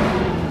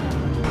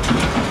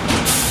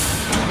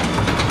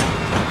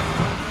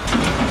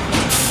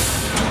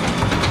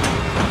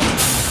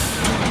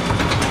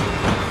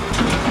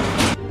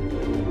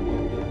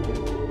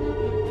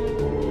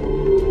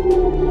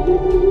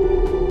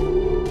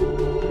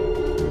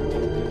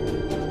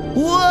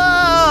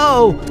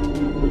 Whoa!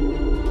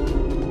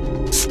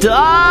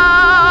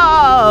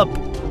 Stop!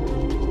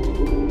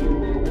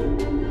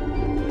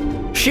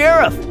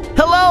 Sheriff,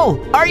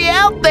 hello, are you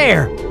out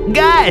there?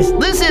 Guys,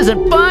 this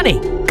isn't funny.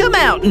 Come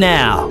out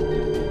now.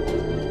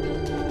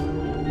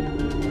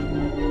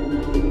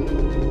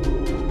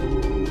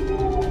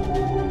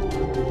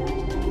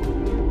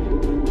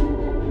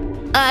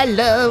 I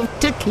love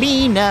to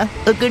clean a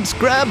good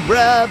scrub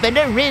rub and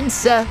a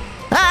rinse.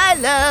 I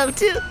love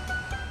to...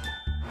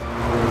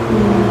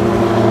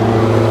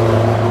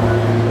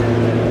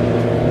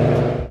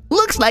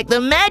 Looks like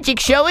the magic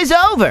show is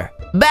over.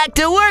 Back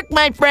to work,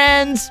 my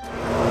friends.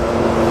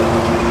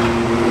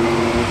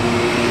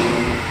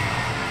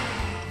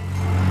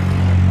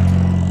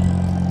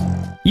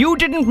 You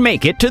didn't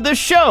make it to the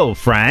show,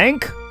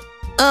 Frank.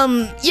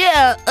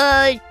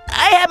 I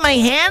had my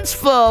hands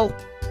full.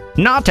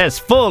 Not as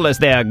full as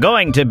they're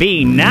going to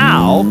be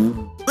now.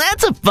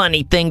 That's a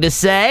funny thing to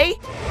say.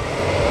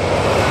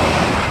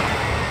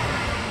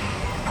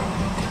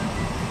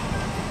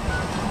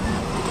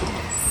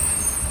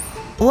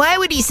 Why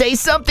would he say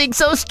something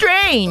so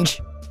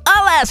strange?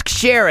 I'll ask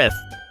Sheriff.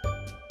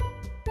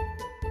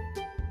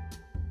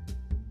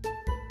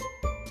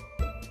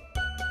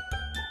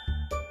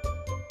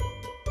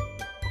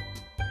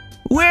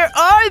 Where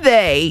are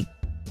they?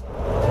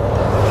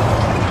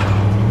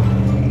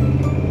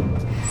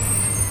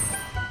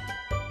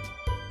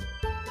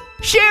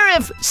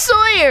 Sheriff!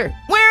 Sawyer!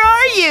 Where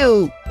are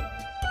you?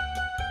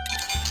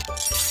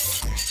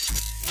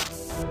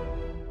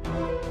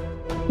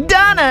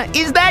 Donna,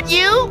 is that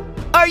you?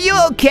 Are you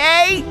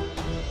okay?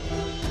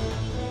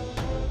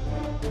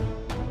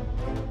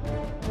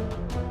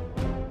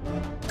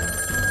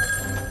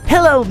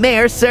 Hello,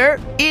 Mayor, sir.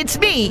 It's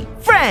me,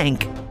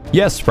 Frank.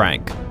 Yes,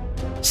 Frank.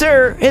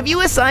 Sir, have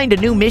you assigned a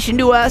new mission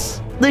to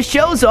us? The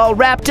show's all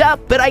wrapped up,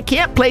 but I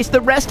can't place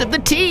the rest of the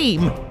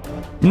team.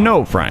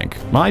 No, Frank.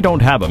 I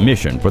don't have a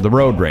mission for the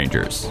Road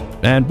Rangers.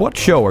 And what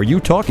show are you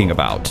talking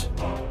about?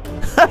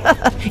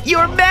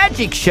 Your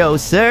magic show,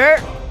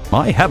 sir.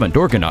 I haven't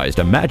organized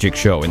a magic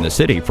show in the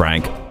city,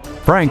 Frank.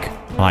 Frank,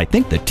 I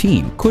think the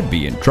team could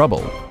be in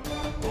trouble.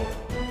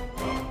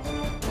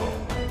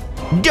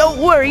 Don't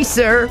worry,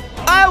 sir.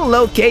 I'll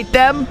locate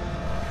them.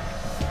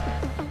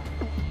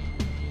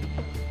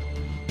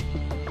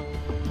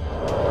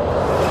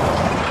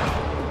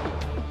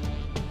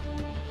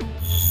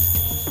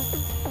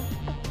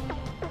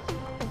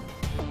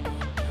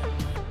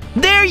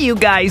 There you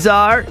guys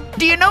are.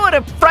 Do you know what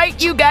a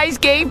fright you guys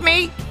gave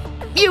me?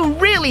 You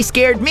really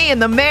scared me and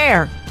the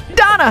mayor.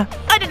 Donna,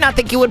 I did not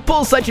think you would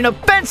pull such an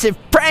offensive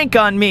prank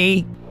on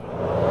me.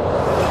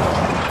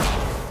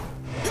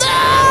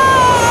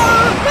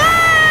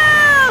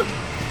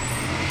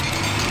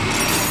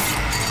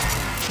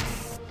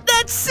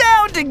 That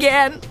sound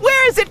again.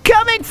 Where is it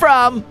coming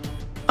from?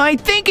 I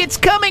think it's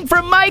coming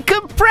from my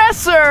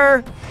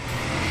compressor.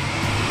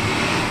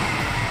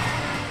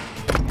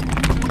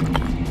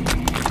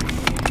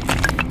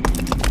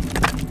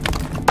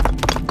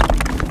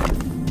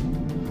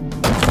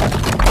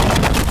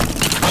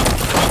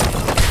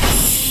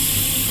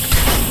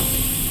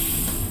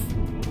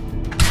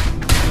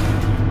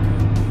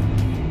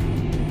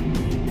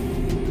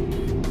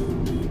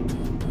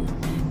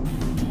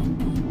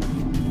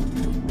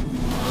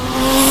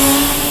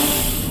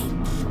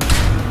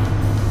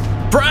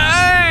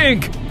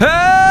 Frank!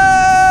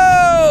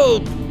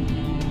 Help!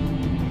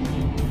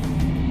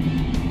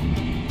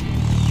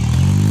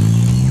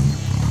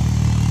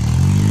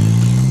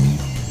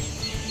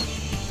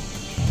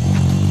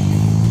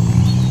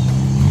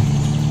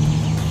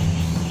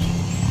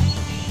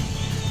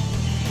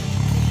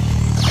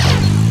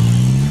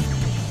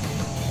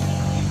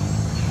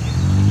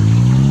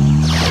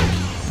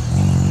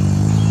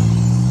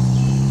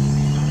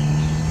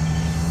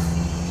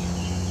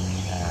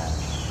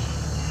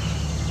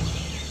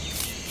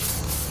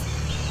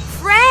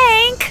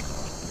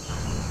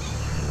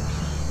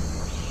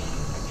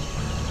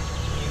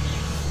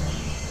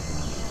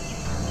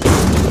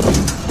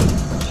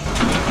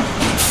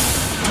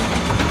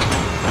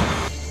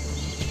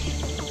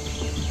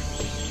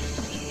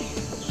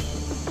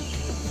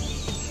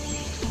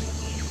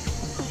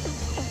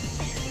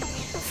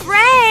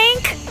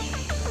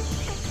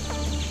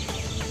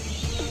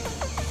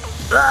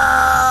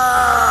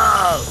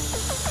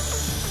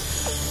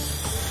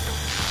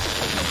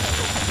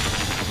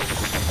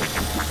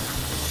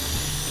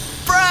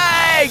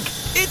 Frank!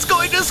 It's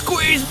going to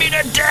squeeze me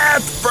to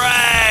death,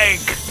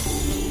 Frank!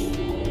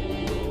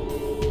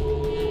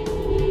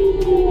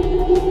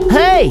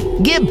 Hey,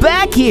 get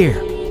back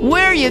here!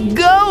 Where are you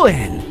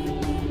going?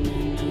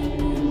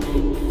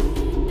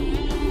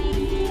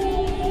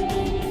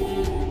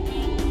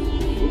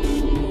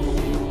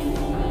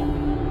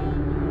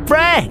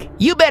 Frank,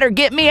 you better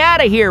get me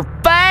out of here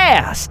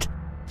fast!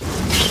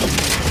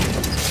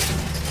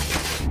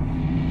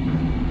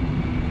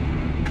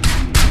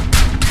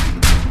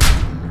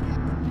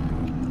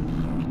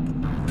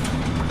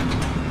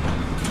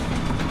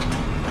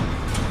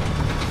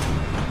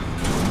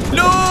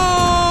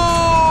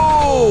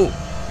 No!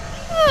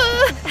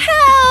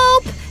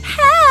 Help!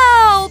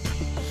 Help!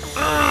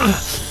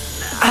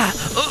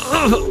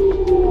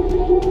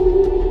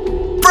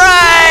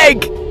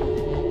 Frank!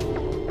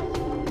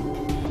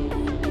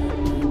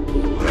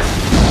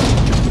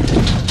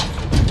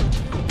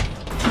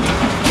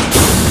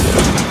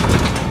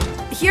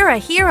 You're a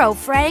hero,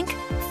 Frank.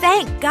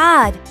 Thank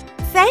God.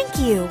 Thank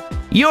you.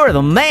 You're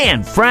the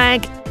man,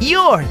 Frank!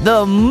 You're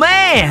the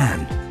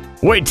man!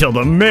 Wait till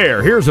the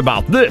mayor hears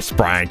about this,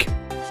 Frank.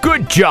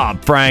 Good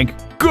job, Frank.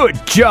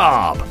 Good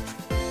job.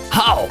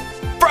 How?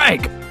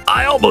 Frank,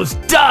 I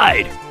almost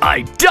died.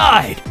 I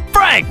died.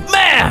 Frank,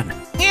 man!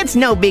 It's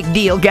no big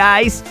deal,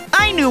 guys.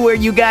 I knew where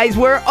you guys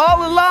were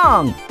all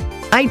along.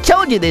 I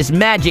told you this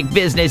magic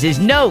business is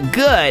no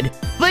good.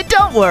 But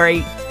don't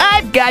worry,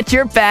 I've got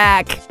your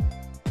back.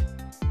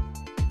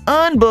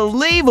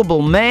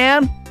 Unbelievable,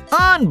 man.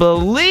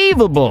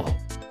 Unbelievable.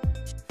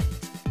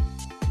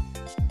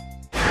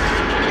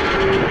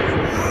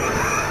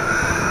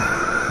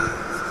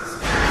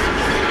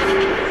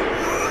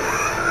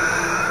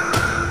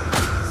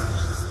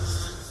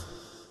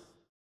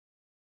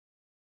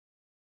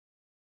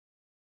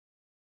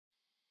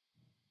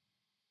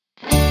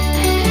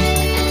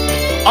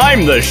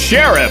 I'm the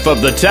sheriff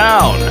of the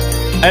town,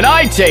 and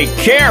I take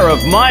care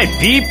of my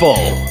people.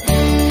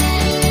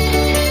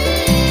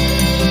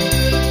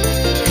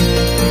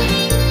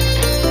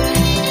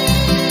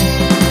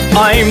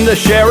 I'm the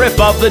sheriff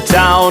of the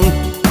town.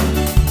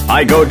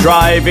 I go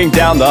driving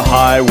down the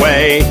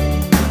highway.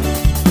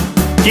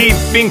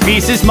 Keeping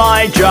peace is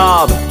my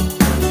job.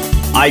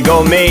 I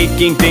go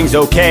making things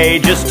okay,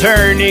 just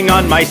turning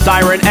on my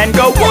siren and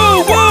go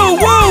woo, woo,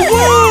 woo,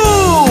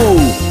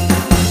 woo!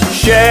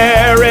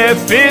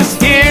 Sheriff is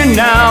here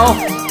now.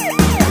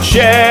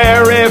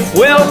 Sheriff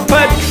will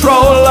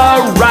patrol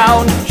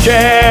around.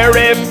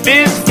 Sheriff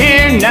is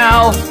here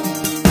now.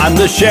 I'm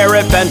the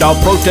sheriff and I'll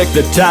protect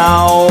the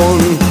town.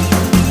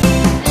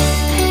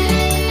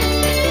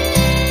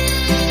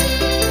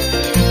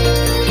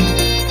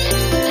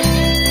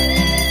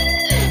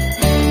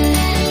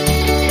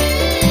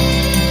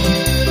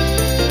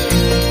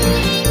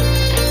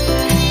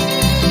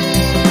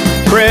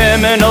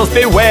 Criminals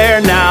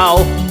beware now.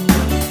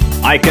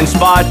 I can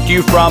spot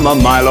you from a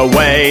mile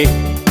away.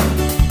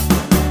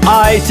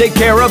 I take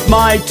care of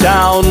my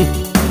town.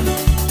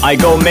 I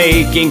go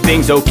making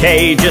things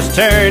okay, just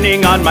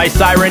turning on my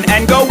siren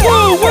and go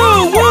woo,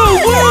 woo, woo,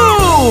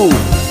 woo!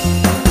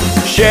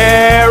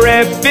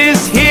 Sheriff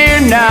is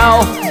here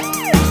now.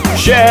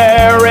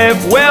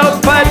 Sheriff will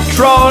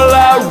patrol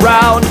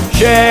around.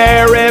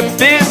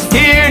 Sheriff is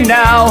here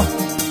now.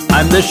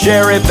 I'm the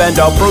sheriff and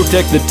I'll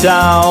protect the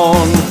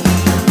town.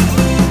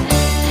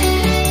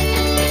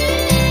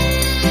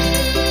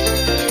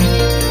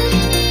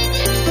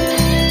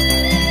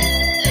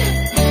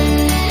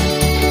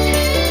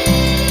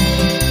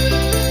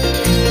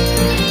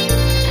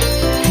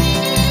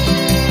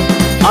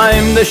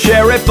 I'm the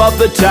sheriff of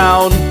the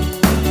town.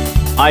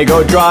 I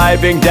go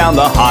driving down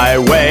the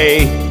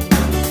highway.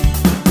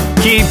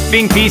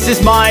 Keeping peace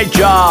is my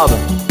job.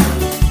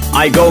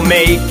 I go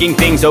making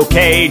things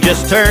okay,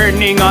 just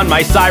turning on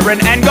my siren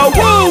and go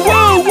woo,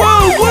 woo,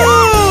 woo,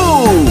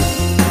 woo!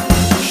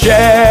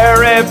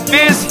 Sheriff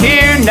is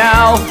here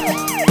now.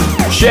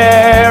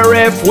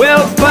 Sheriff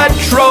will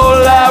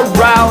patrol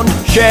around.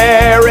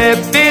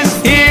 Sheriff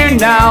is here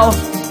now.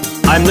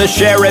 I'm the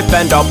sheriff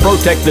and I'll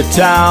protect the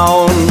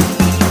town.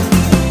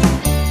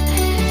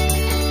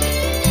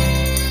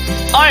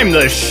 I'm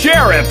the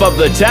sheriff of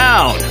the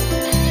town,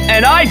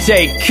 and I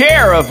take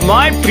care of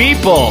my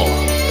people.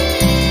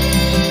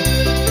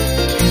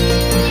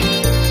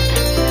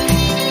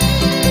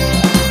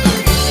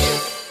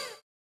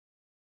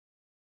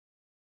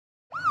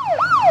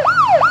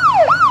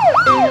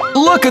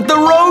 Look at the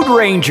road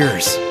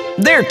rangers.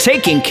 They're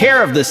taking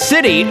care of the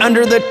city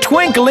under the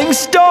twinkling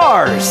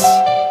stars.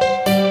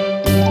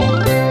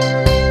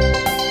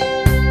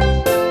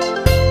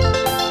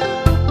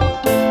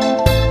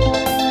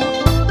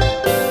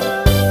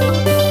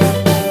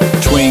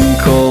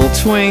 Twinkle,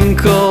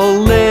 twinkle,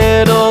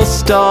 little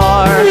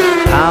star,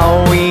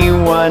 how we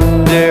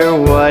wonder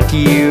what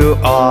you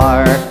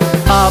are.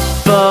 Up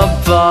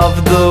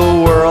above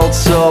the world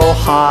so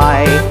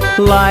high,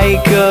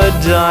 like a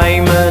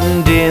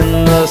diamond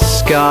in the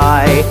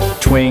sky.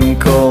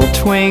 Twinkle,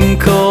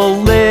 twinkle,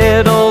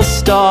 little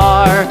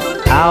star,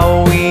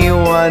 how we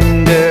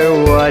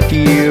wonder what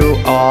you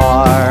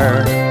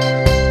are.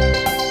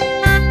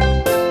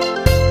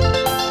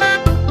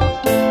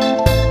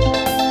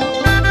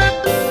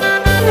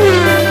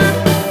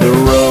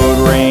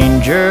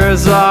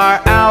 Rangers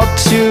are out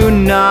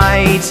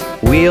tonight.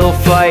 We'll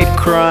fight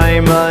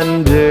crime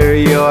under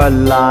your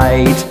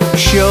light.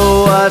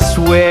 Show us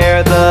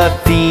where the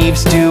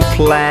thieves do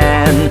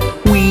plan.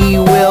 We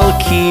will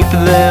keep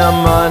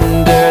them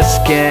under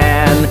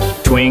scan.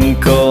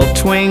 Twinkle,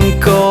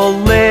 twinkle,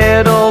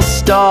 little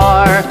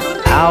star,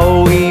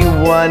 how we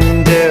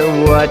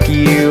wonder what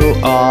you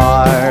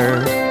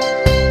are.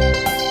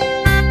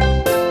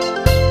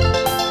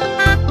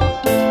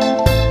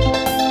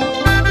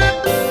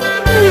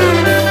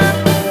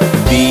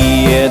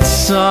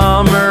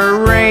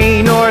 Summer,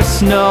 rain or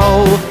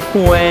snow,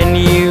 when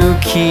you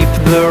keep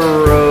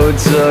the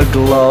roads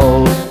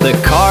aglow, the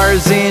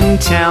cars in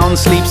town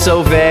sleep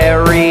so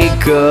very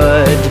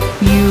good.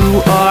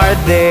 You are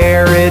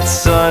there,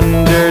 it's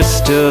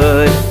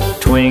understood.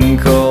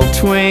 Twinkle,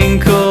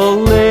 twinkle,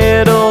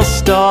 little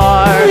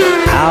star,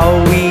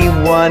 how we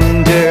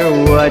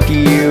wonder what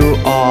you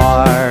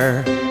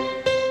are.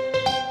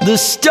 The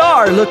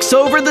star looks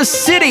over the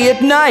city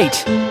at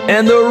night,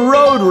 and the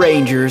road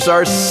rangers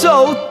are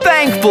so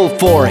thankful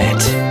for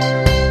it.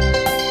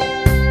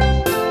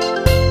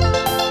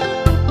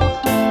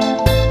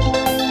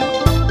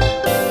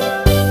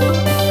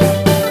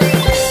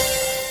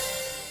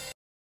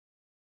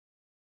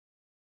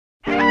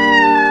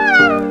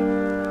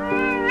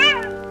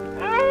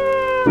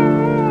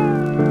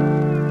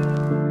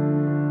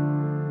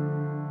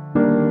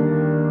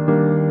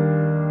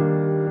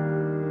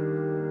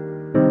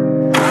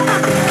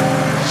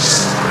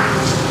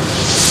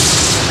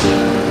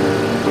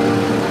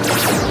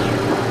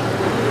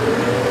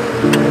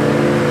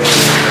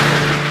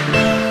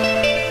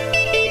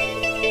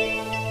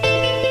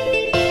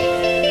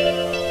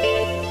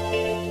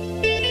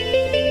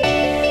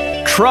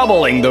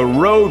 Troubling the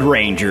road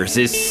rangers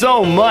is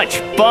so much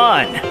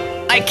fun.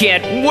 I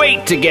can't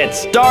wait to get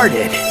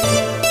started.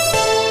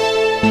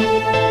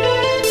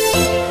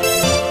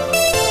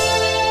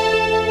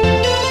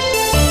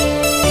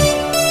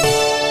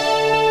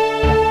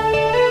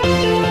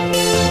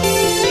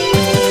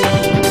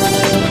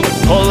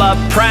 Pull up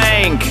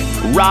prank,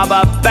 rob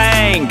a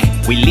bank.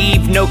 We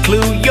leave no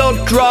clue,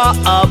 you'll draw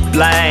a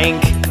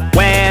blank.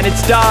 When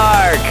it's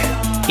dark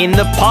in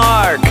the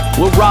park,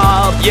 we'll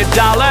rob your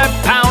dollar,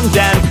 pound,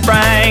 and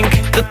franc.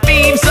 The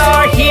thieves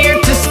are here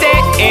to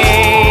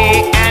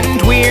stay,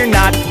 and we're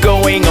not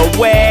going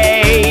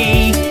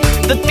away.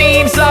 The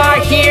thieves are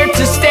here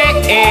to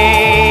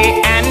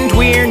stay, and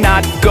we're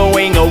not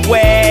going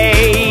away.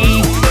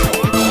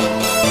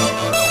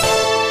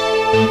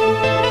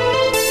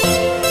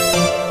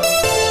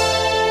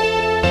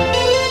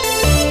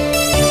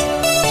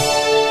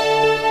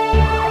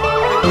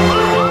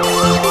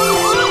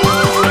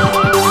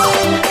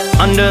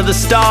 Under the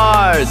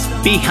stars,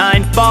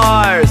 behind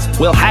bars,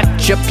 we'll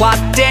hatch a plot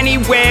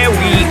anywhere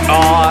we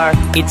are.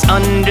 It's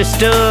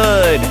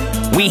understood,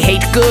 we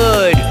hate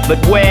good,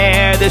 but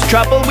where there's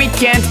trouble we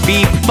can't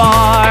be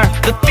far.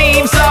 The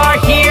thieves are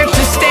here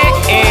to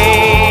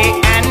stay,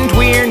 and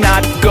we're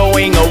not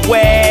going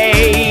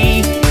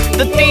away.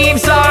 The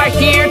thieves are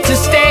here to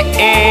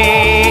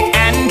stay,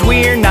 and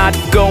we're not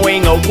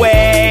going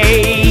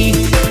away.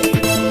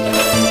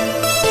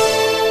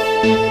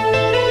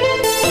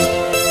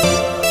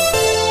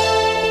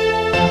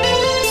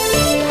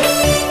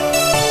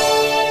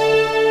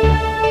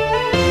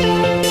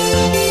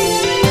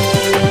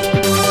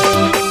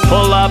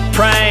 Pull a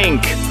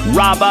prank,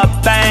 rob a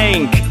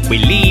bank. We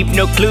leave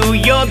no clue,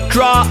 you'll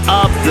draw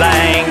a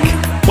blank.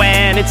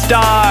 When it's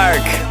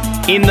dark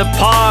in the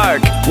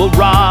park, we'll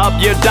rob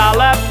your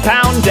dollar,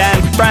 pound,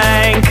 and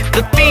franc.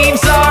 The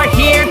thieves are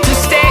here to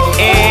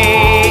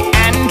stay,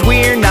 and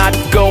we're not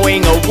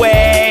going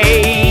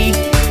away.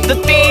 The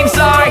thieves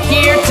are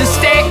here to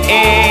stay,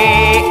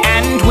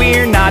 and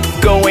we're not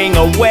going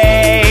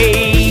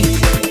away.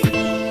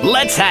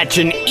 Let's hatch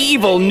an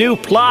evil new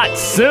plot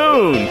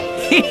soon.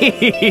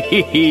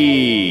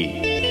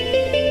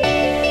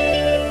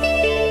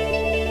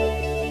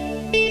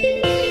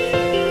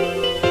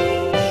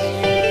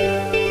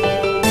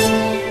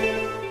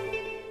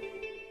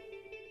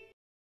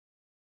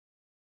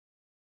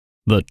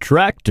 The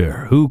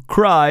Tractor Who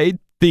Cried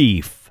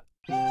Thief.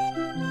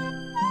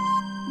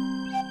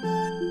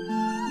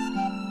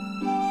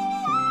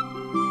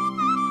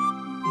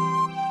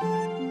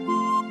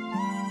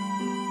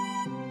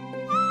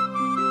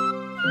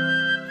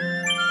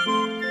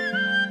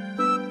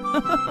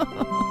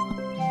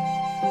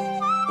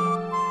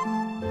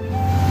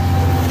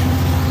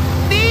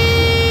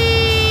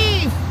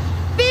 Thief!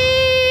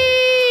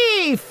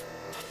 Thief!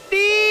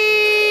 Thief!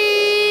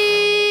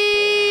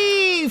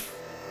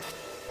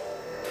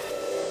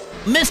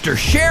 Mr.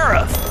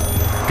 Sheriff!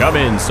 Come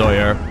in,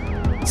 Sawyer.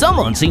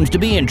 Someone seems to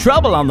be in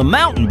trouble on the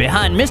mountain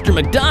behind Mr.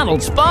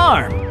 McDonald's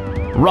farm.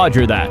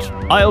 Roger that.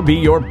 I'll be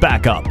your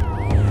backup.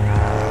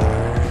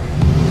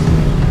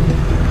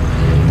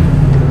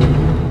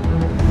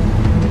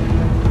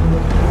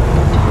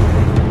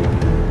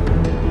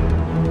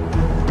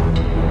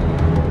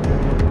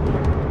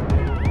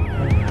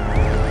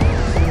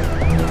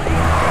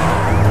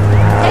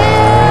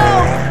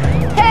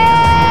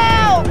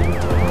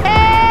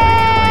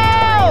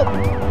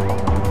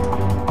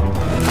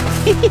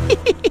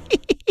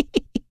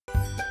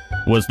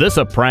 Was this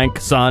a prank,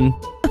 son?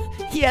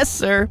 Yes,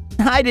 sir.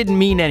 I didn't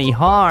mean any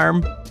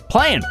harm.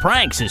 Playing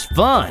pranks is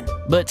fun,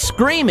 but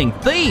screaming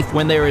thief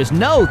when there is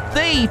no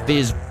thief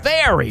is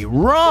very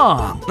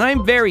wrong.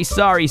 I'm very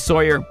sorry,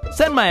 Sawyer.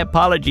 Send my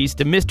apologies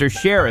to Mr.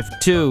 Sheriff,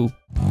 too.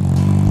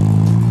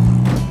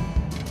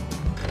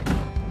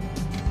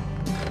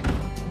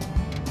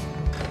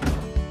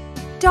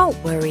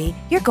 Don't worry,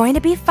 you're going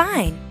to be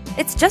fine.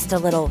 It's just a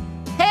little...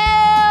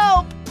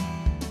 Help!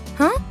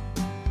 Huh?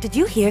 Did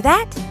you hear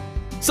that?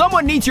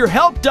 Someone needs your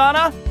help,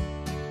 Donna!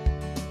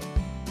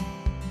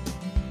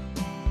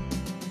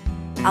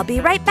 I'll be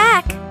right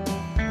back.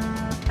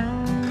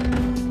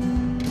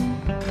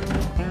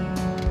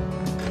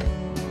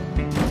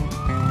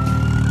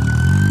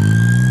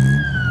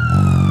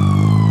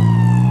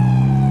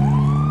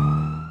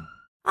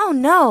 Oh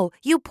no,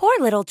 you poor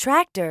little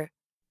tractor.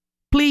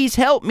 Please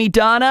help me,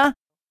 Donna.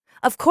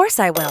 Of course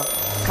I will.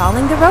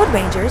 Calling the road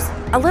rangers,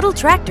 a little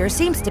tractor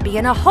seems to be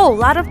in a whole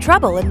lot of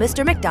trouble in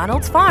Mr.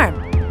 McDonald's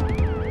farm.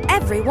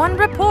 Everyone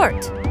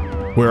report.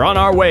 We're on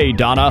our way,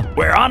 Donna.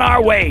 We're on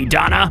our way,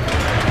 Donna.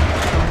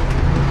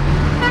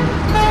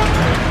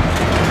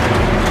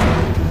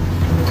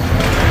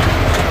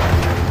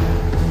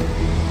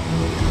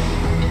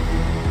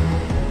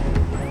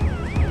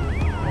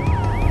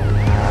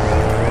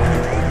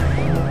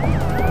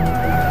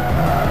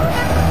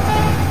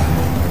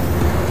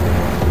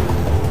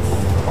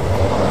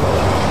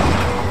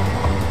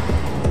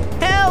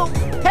 Help!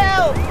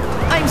 Help!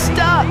 I'm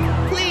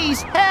stuck!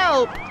 Please,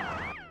 help!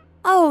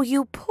 Oh,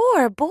 you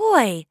poor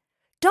boy.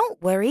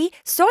 Don't worry,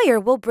 Sawyer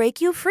will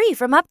break you free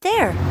from up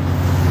there.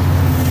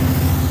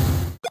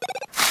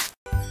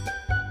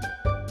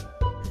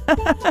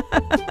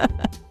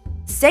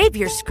 Save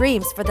your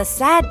screams for the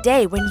sad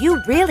day when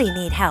you really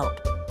need help.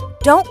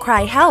 Don't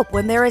cry help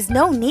when there is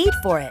no need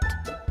for it.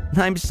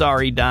 I'm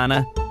sorry,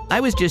 Donna. I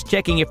was just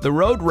checking if the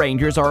road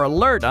rangers are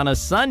alert on a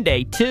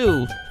Sunday,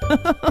 too.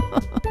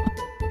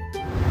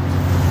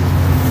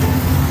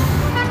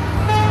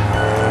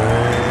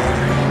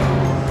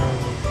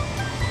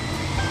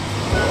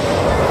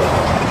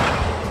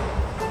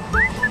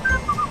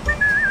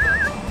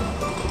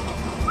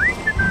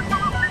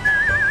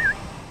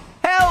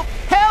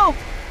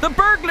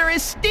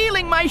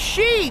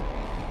 sheep!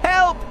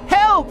 Help!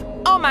 Help!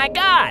 Oh my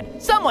God!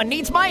 Someone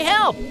needs my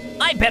help!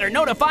 I better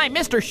notify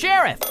Mr.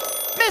 Sheriff!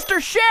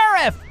 Mr.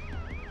 Sheriff!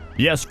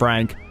 Yes,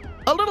 Frank.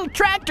 A little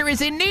tractor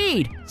is in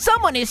need!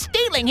 Someone is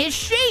stealing his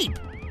sheep!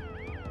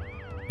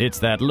 It's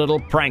that little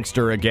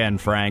prankster again,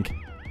 Frank.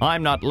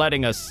 I'm not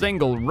letting a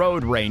single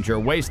road ranger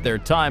waste their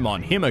time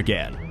on him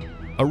again.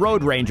 A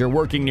road ranger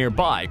working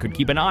nearby could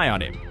keep an eye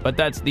on him, but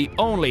that's the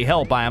only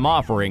help I am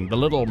offering the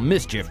little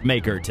mischief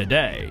maker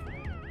today.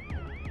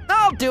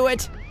 I'll do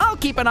it! I'll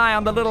keep an eye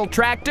on the little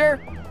tractor!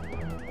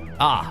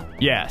 Ah,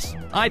 yes.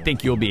 I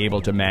think you'll be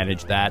able to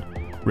manage that.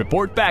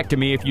 Report back to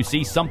me if you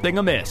see something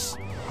amiss.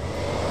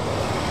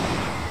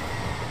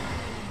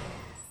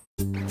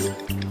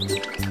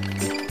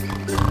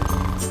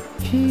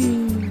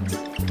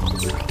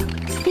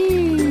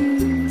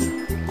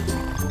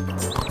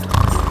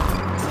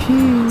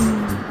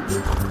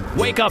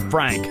 Wake up,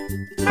 Frank!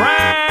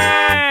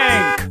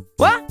 Frank!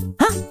 What?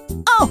 Huh?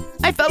 Oh,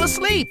 I fell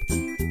asleep!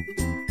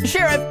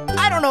 Sheriff,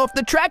 I don't know if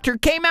the tractor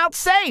came out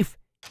safe.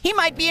 He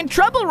might be in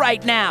trouble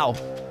right now.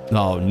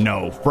 Oh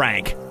no,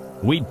 Frank.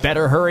 We'd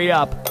better hurry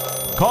up.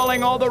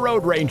 Calling all the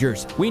road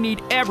rangers. We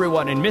need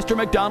everyone in Mr.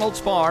 McDonald's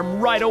farm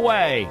right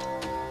away.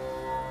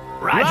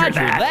 Roger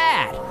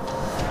that.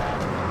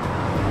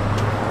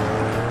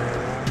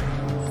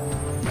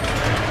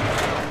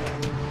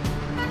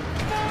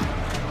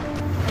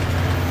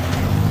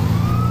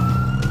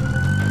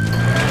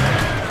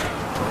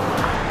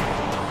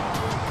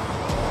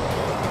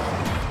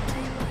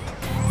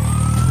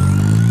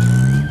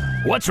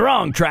 What's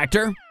wrong,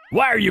 Tractor?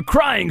 Why are you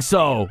crying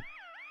so?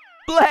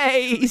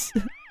 Blaze!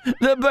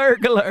 The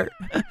burglar!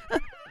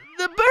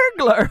 The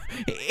burglar!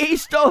 He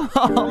stole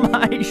all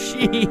my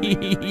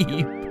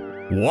sheep!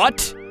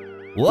 What?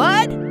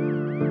 What?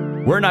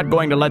 We're not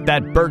going to let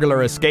that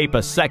burglar escape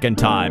a second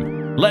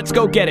time. Let's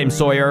go get him,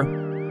 Sawyer.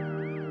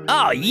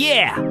 Oh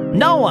yeah!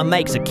 No one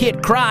makes a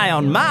kid cry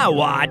on my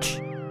watch!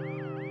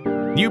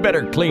 You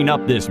better clean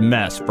up this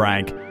mess,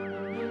 Frank.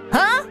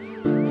 Huh?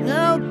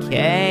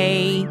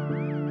 Okay.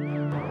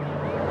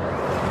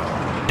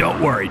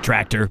 Don't worry,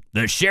 Tractor.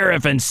 The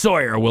sheriff and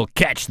Sawyer will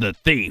catch the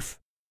thief.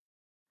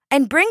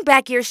 And bring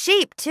back your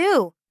sheep,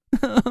 too.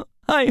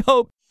 I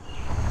hope.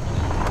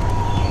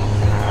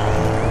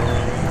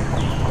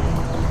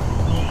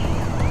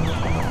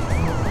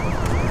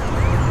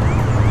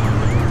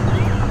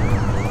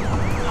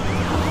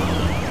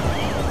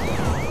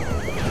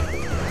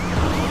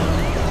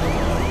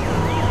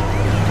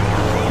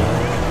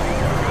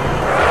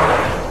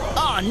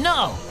 Oh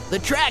no! The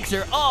tracks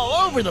are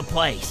all over the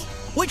place.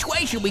 Which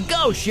way should we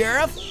go,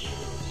 Sheriff?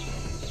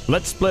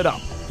 Let's split up.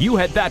 You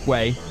head that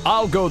way,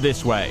 I'll go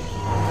this way.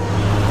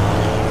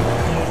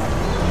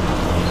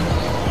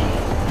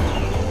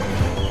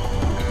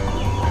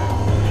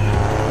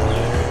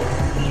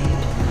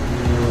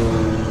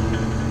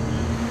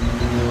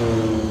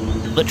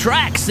 The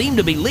tracks seem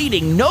to be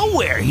leading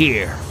nowhere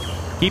here.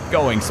 Keep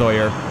going,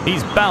 Sawyer.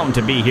 He's bound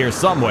to be here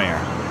somewhere.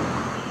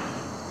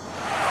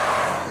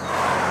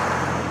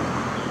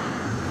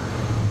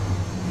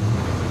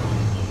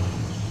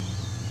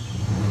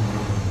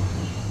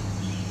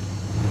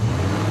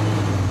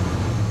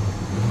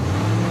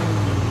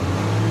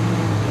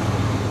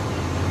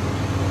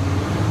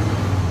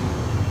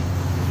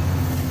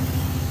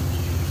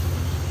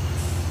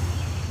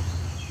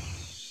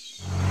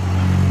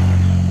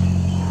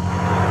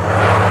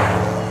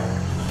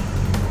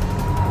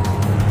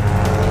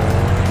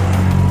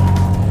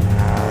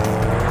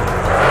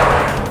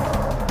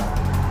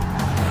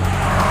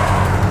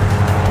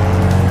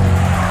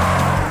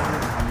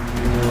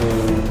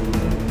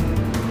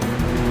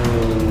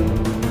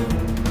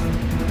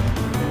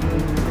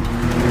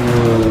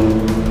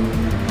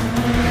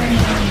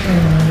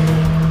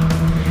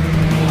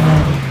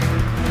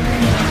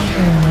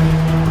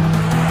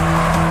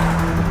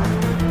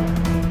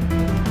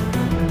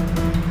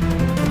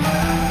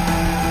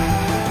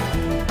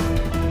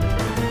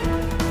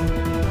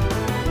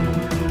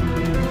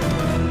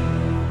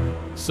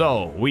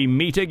 So, we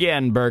meet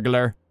again,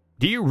 burglar.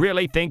 Do you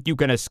really think you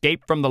can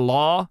escape from the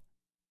law?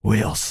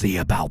 We'll see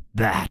about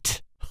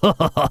that. Ha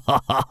ha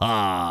ha ha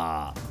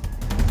ha!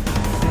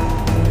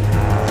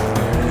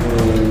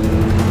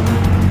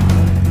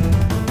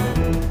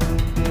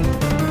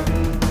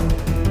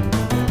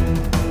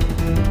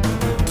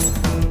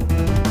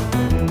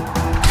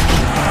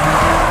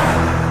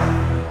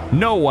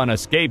 No one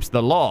escapes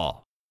the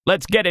law.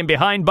 Let's get him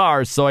behind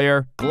bars,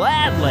 Sawyer.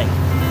 Gladly.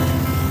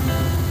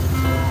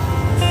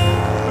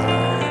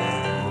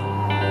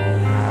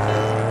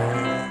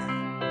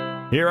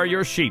 Here are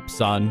your sheep,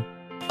 son.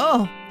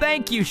 Oh,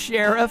 thank you,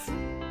 Sheriff.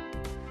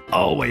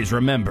 Always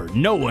remember,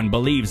 no one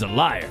believes a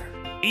liar,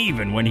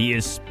 even when he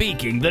is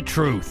speaking the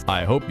truth.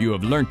 I hope you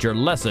have learnt your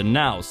lesson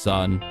now,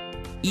 son.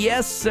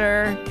 Yes,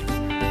 sir.